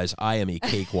the way, guys. I am a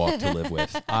cakewalk to live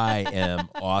with. I am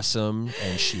awesome,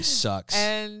 and she sucks.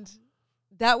 And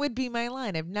that would be my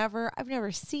line. I've never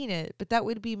seen it, but that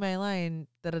would be my line,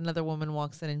 that another woman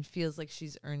walks in and feels like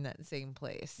she's earned that same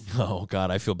place. Oh,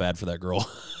 God, I feel bad for that girl,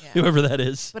 Yeah. whoever that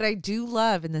is. But I do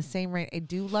love, in the same right, I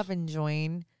do love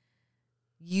enjoying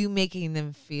you making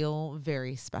them feel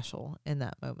very special in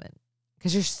that moment,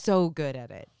 because you're so good at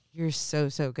it. You're so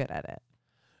good at it.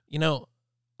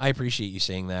 I appreciate you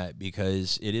saying that,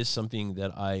 because it is something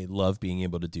that I love being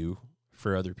able to do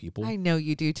for other people. I know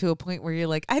you do, to a point where you're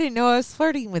like, I didn't know I was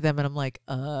flirting with them. And I'm like,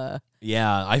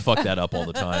 Yeah, I fuck that up all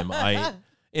the time.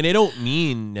 And I don't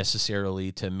mean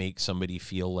necessarily to make somebody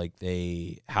feel like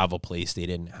they have a place they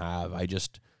didn't have. I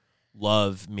just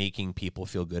love making people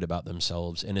feel good about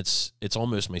themselves. And it's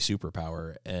almost my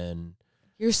superpower. And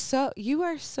you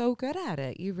are so good at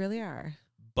it. You really are.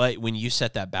 But when you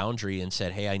set that boundary and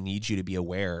said, hey, I need you to be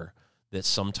aware that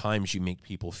sometimes you make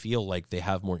people feel like they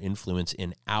have more influence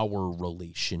in our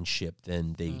relationship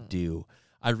than they do,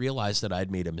 I realized that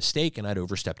I'd made a mistake and I'd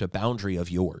overstepped a boundary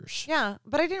of yours. Yeah,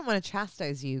 but I didn't want to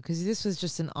chastise you, because this was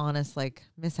just an honest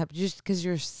mishap, just because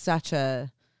you're such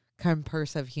a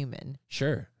compersive human.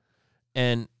 Sure.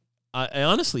 And I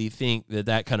honestly think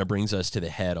that kind of brings us to the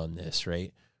head on this,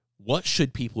 right? What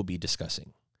should people be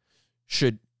discussing?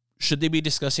 Should they be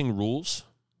discussing rules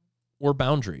or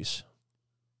boundaries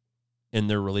in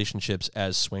their relationships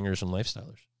as swingers and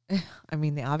lifestylers? I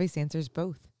mean, the obvious answer is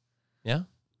both. Yeah?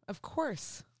 Of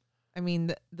course. I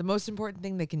mean, the most important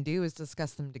thing they can do is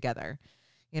discuss them together.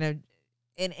 And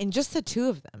just the two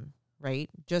of them, right?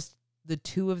 Just the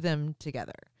two of them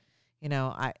together. You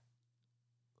know,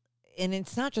 and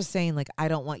it's not just saying like, I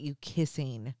don't want you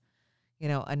kissing, you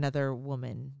know, another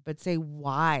woman, but say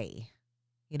why.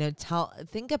 You know,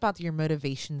 think about your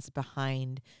motivations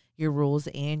behind your rules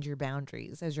and your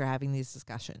boundaries as you're having these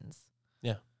discussions.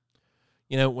 Yeah.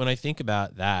 You know, when I think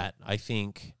about that, I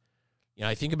think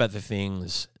about the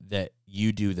things that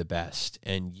you do the best,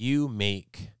 and you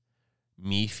make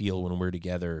me feel when we're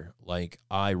together like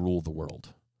I rule the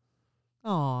world.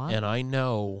 Aw. And I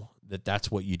know that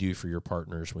that's what you do for your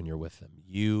partners when you're with them.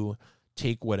 You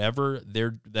take whatever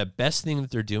the best thing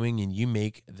that they're doing, and you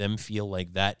make them feel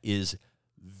like that is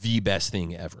the best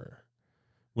thing ever.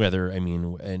 Whether, I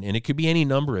mean, and it could be any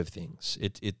number of things.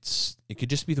 It could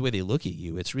just be the way they look at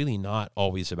you. It's really not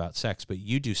always about sex, but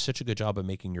you do such a good job of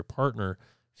making your partner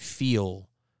feel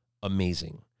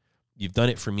amazing. You've done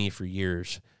it for me for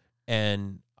years.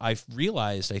 And I've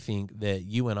realized, I think, that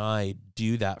you and I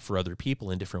do that for other people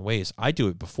in different ways. I do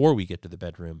it before we get to the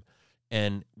bedroom.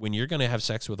 And when you're going to have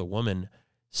sex with a woman,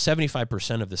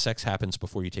 75% of the sex happens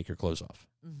before you take your clothes off.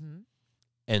 Mm-hmm.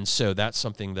 And so that's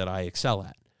something that I excel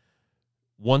at.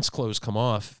 Once clothes come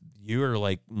off, you're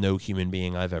like no human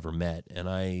being I've ever met. And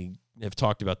I have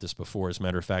talked about this before. As a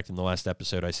matter of fact, in the last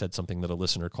episode, I said something that a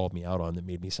listener called me out on that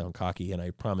made me sound cocky, and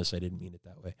I promise I didn't mean it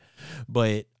that way.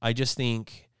 But I just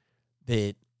think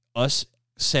that us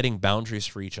setting boundaries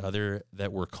for each other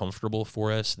that were comfortable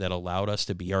for us, that allowed us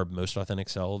to be our most authentic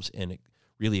selves and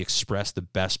really express the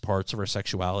best parts of our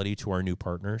sexuality to our new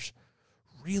partners,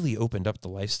 really opened up the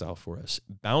lifestyle for us.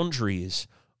 Boundaries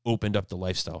opened up the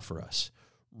lifestyle for us.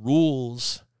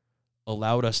 Rules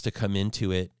allowed us to come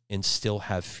into it and still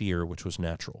have fear, which was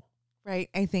natural. Right.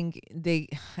 I think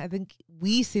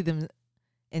we see them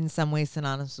in some ways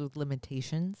synonymous with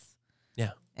limitations.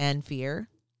 Yeah. And fear.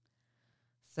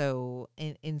 So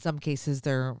in some cases,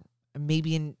 they're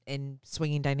maybe in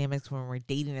swinging dynamics when we're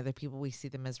dating other people, we see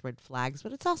them as red flags,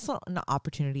 but it's also an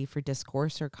opportunity for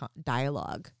discourse or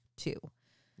dialogue too.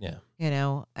 Yeah. You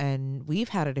know, and we've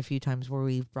had it a few times where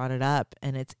we've brought it up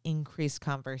and it's increased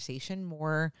conversation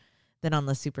more than on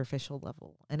the superficial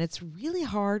level. And it's really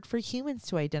hard for humans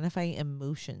to identify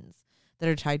emotions that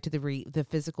are tied to the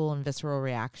physical and visceral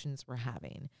reactions we're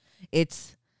having.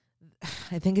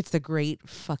 I think it's the great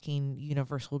fucking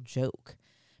universal joke,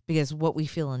 because what we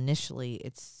feel initially,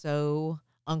 it's so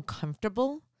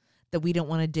uncomfortable that we don't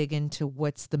want to dig into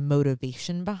what's the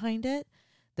motivation behind it,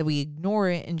 that we ignore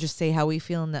it and just say how we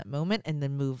feel in that moment and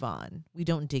then move on. We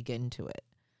don't dig into it.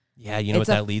 Yeah, you know what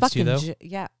that leads to, though?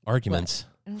 Yeah. Arguments.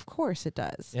 And of course it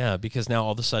does. Yeah, because now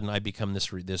all of a sudden I become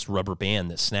this rubber band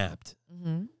that snapped,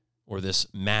 Mm-hmm. or this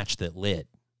match that lit,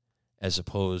 as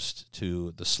opposed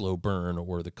to the slow burn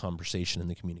or the conversation and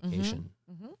the communication.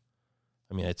 Mm-hmm. Mm-hmm.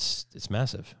 I mean, it's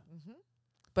massive. Mm-hmm.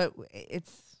 But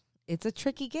it's a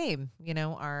tricky game. You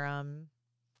know,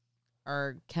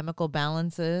 our chemical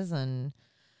balances and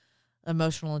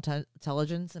emotional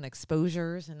intelligence and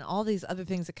exposures and all these other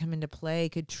things that come into play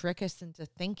could trick us into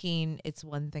thinking it's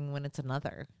one thing when it's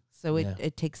another. So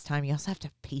it takes time. You also have to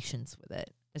have patience with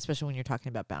it, especially when you're talking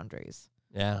about boundaries.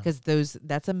 Yeah. Because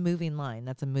that's a moving line.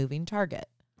 That's a moving target.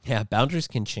 Yeah, boundaries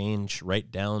can change right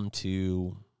down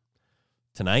to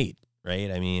tonight,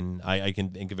 right? I mean, I can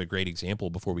think of a great example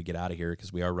before we get out of here,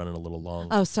 because we are running a little long.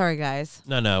 Oh, sorry, guys.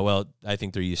 No. Well, I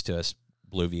think they're used to us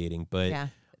bloviating, but Yeah.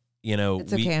 you know,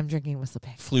 It's okay. I'm drinking Whistle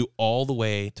Pig. Flew all the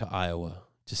way to Iowa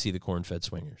to see the Corn-Fed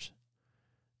Swingers,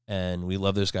 and we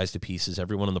love those guys to pieces.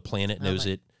 Everyone on the planet knows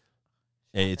it.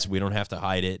 We don't have to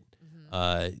hide it.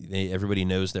 Everybody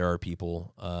knows there are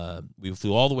people. We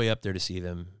flew all the way up there to see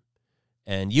them,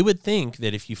 and you would think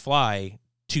that if you fly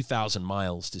 2,000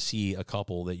 miles to see a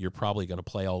couple, that you're probably going to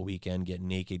play all weekend, get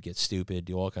naked, get stupid,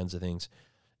 do all kinds of things,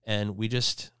 and we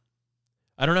just,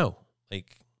 I don't know,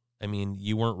 like. I mean,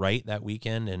 you weren't right that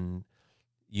weekend, and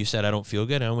you said, I don't feel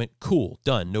good. And I went, cool,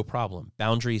 done, no problem.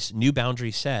 New boundary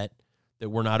set that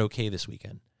we're not okay this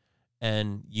weekend.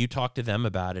 And you talked to them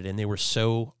about it, and they were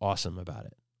so awesome about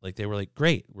it. Like, they were like,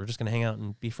 great, we're just going to hang out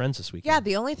and be friends this weekend. Yeah,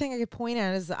 the only thing I could point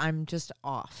out is that I'm just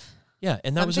off. Yeah,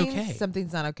 and that was okay.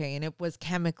 Something's not okay, and it was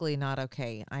chemically not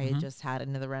okay. I had just had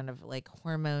another round of, like,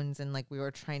 hormones, and, like, we were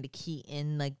trying to key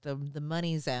in, like, the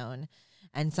money zone.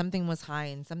 And something was high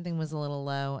and something was a little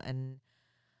low. And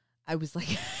I was like,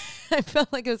 I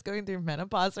felt like I was going through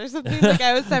menopause or something. Like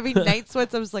I was having night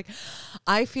sweats. I was like,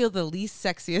 I feel the least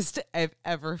sexiest I've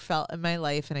ever felt in my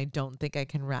life, and I don't think I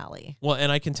can rally. Well,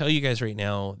 and I can tell you guys right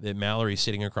now that Mallory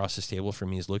sitting across this table from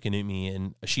me is looking at me,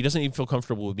 and she doesn't even feel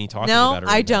comfortable with me talking about it.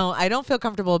 No, I don't. I don't feel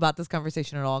comfortable about this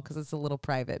conversation at all because it's a little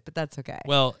private, but that's okay.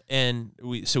 Well, and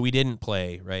we didn't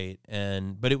play, right?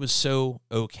 But it was so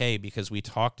okay because we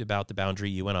talked about the boundary,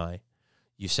 you and I.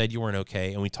 You said you weren't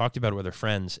okay, and we talked about it with our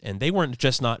friends, and they weren't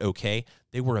just not okay,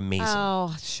 they were amazing.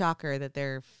 Oh, shocker that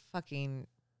they're fucking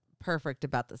perfect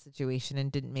about the situation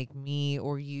and didn't make me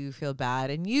or you feel bad.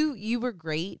 And you were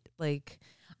great. Like,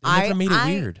 They never made it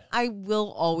weird. I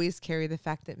will always carry the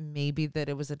fact that maybe that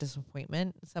it was a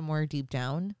disappointment somewhere deep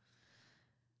down.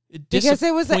 Because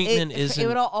it was it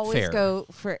would always fair. go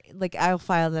for, like, I'll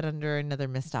file that under another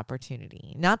missed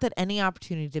opportunity. Not that any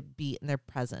opportunity to be in their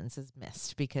presence is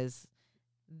missed, because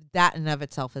that in of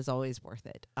itself is always worth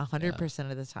it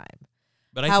 100% of the time.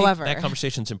 But However, think that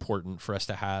conversation's important for us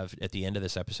to have at the end of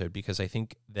this episode, because I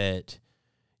think that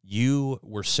you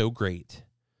were so great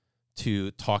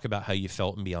to talk about how you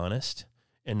felt and be honest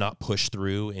and not push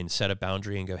through and set a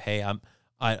boundary and go, hey,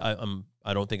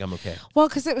 I don't think I'm okay. Well,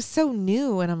 because it was so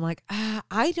new, and I'm like,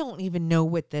 I don't even know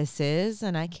what this is,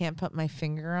 and I can't put my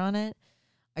finger on it.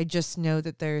 I just know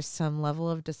that there's some level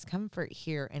of discomfort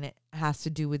here, and it has to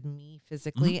do with me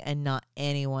physically and not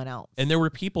anyone else. And there were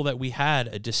people that we had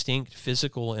a distinct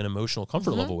physical and emotional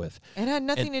comfort level with. It had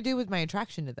nothing to do with my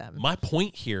attraction to them. My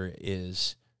point here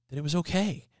is that it was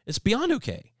okay. It's beyond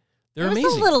okay. They're it amazing.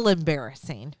 was a little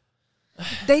embarrassing.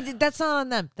 That's not on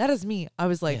them. That is me. I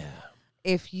was like,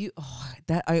 if you,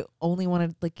 I only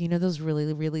wanted, like, those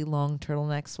really, really long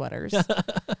turtleneck sweaters.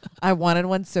 I wanted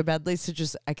one so badly, so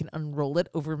just I can unroll it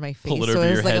over my face. Pull it over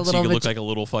your head so you can look like a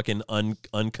little fucking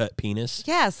uncut penis.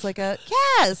 Yes,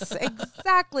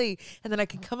 exactly. And then I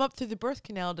can come up through the birth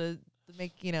canal to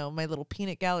make, my little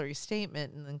peanut gallery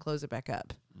statement, and then close it back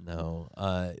up. No.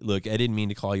 Look, I didn't mean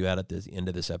to call you out at the end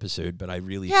of this episode, but I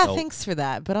really felt... thanks for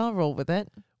that, but I'll roll with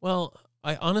it. Well,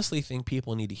 I honestly think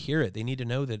people need to hear it. They need to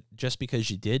know that just because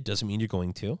you did doesn't mean you're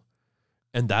going to.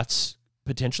 And that's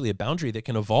potentially a boundary that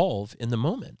can evolve in the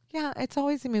moment. Yeah, it's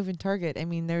always a moving target. I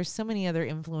mean, there's so many other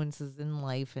influences in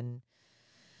life and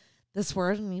this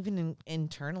world, and even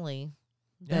internally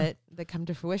that come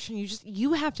to fruition.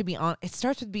 You have to be on. It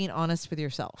starts with being honest with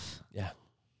yourself. Yeah.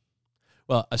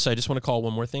 Well, so I just want to call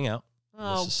one more thing out.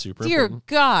 Oh, this is super dear important.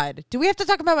 God. Do we have to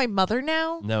talk about my mother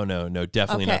now? No,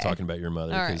 definitely not Okay. talking about your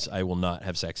mother, All because I will not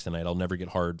have sex tonight. I'll never get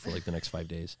hard for like the next 5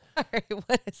 days. All right,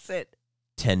 what is it?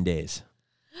 10 days.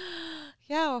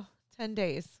 Yeah, 10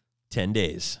 days. 10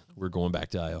 days. We're going back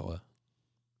to Iowa.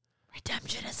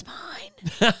 Redemption is mine.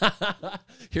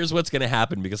 Here's what's going to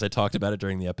happen, because I talked about it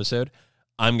during the episode.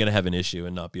 I'm going to have an issue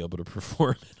and not be able to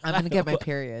perform. I'm going to get my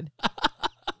period.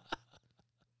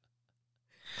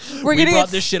 We brought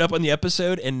this shit up on the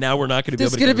episode, and now we're not going to be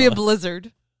able to. There's going to be a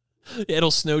blizzard.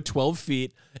 It'll snow 12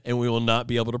 feet, and we will not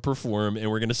be able to perform, and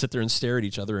we're going to sit there and stare at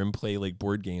each other and play like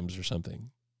board games or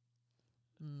something.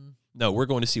 No, we're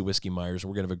going to see Whiskey Myers, and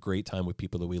we're going to have a great time with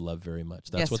people that we love very much.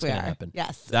 That's what's going to happen.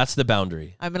 Yes. That's the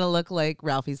boundary. I'm going to look like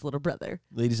Ralphie's little brother.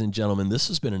 Ladies and gentlemen, this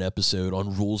has been an episode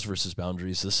on rules versus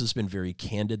boundaries. This has been very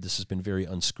candid. This has been very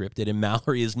unscripted, and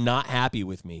Mallory is not happy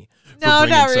with me for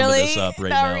bringing some of this up right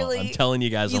now. Really. I'm telling you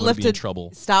guys, I'm going to be in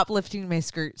trouble. Stop lifting my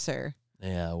skirt, sir.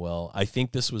 Yeah, well, I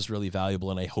think this was really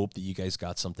valuable, and I hope that you guys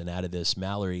got something out of this.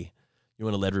 Mallory, you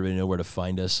want to let everybody know where to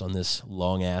find us on this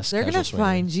long-ass They're Casual going to Swinger?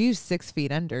 find you 6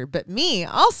 feet under, but me,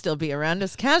 I'll still be around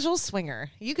as Casual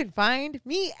Swinger. You can find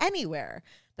me anywhere.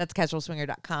 That's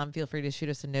casualswinger.com. Feel free to shoot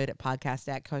us a note at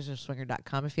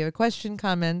podcast@casualswinger.com if you have a question,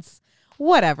 comments,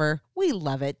 whatever. We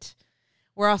love it.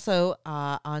 We're also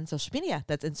on social media.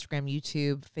 That's Instagram,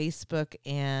 YouTube, Facebook,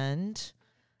 and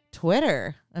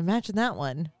Twitter. Imagine that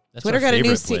one. That's Twitter our got a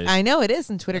new favorite place. I know it is,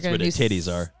 and Twitter That's got a where new the titties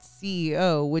are.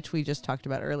 CEO, which we just talked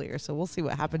about earlier. So we'll see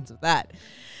what happens with that.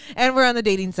 And we're on the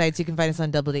dating sites. You can find us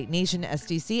on Double Date Nation,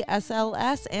 SDC,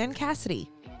 SLS, and Cassidy.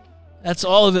 That's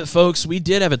all of it, folks. We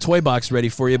did have a toy box ready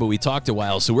for you, but we talked a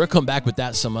while, so we'll come back with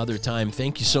that some other time.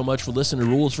 Thank you so much for listening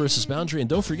to Rules versus Boundary, and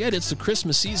don't forget, it's the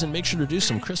Christmas season. Make sure to do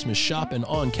some Christmas shopping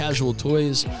on Casual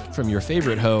Toys from your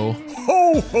favorite hoe.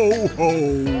 Ho, ho,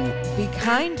 ho. Be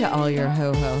kind to all your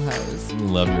ho-ho-hos.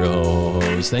 Love your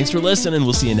hoes. Thanks for listening.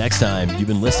 We'll see you next time. You've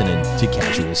been listening to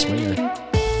Casual Swinger.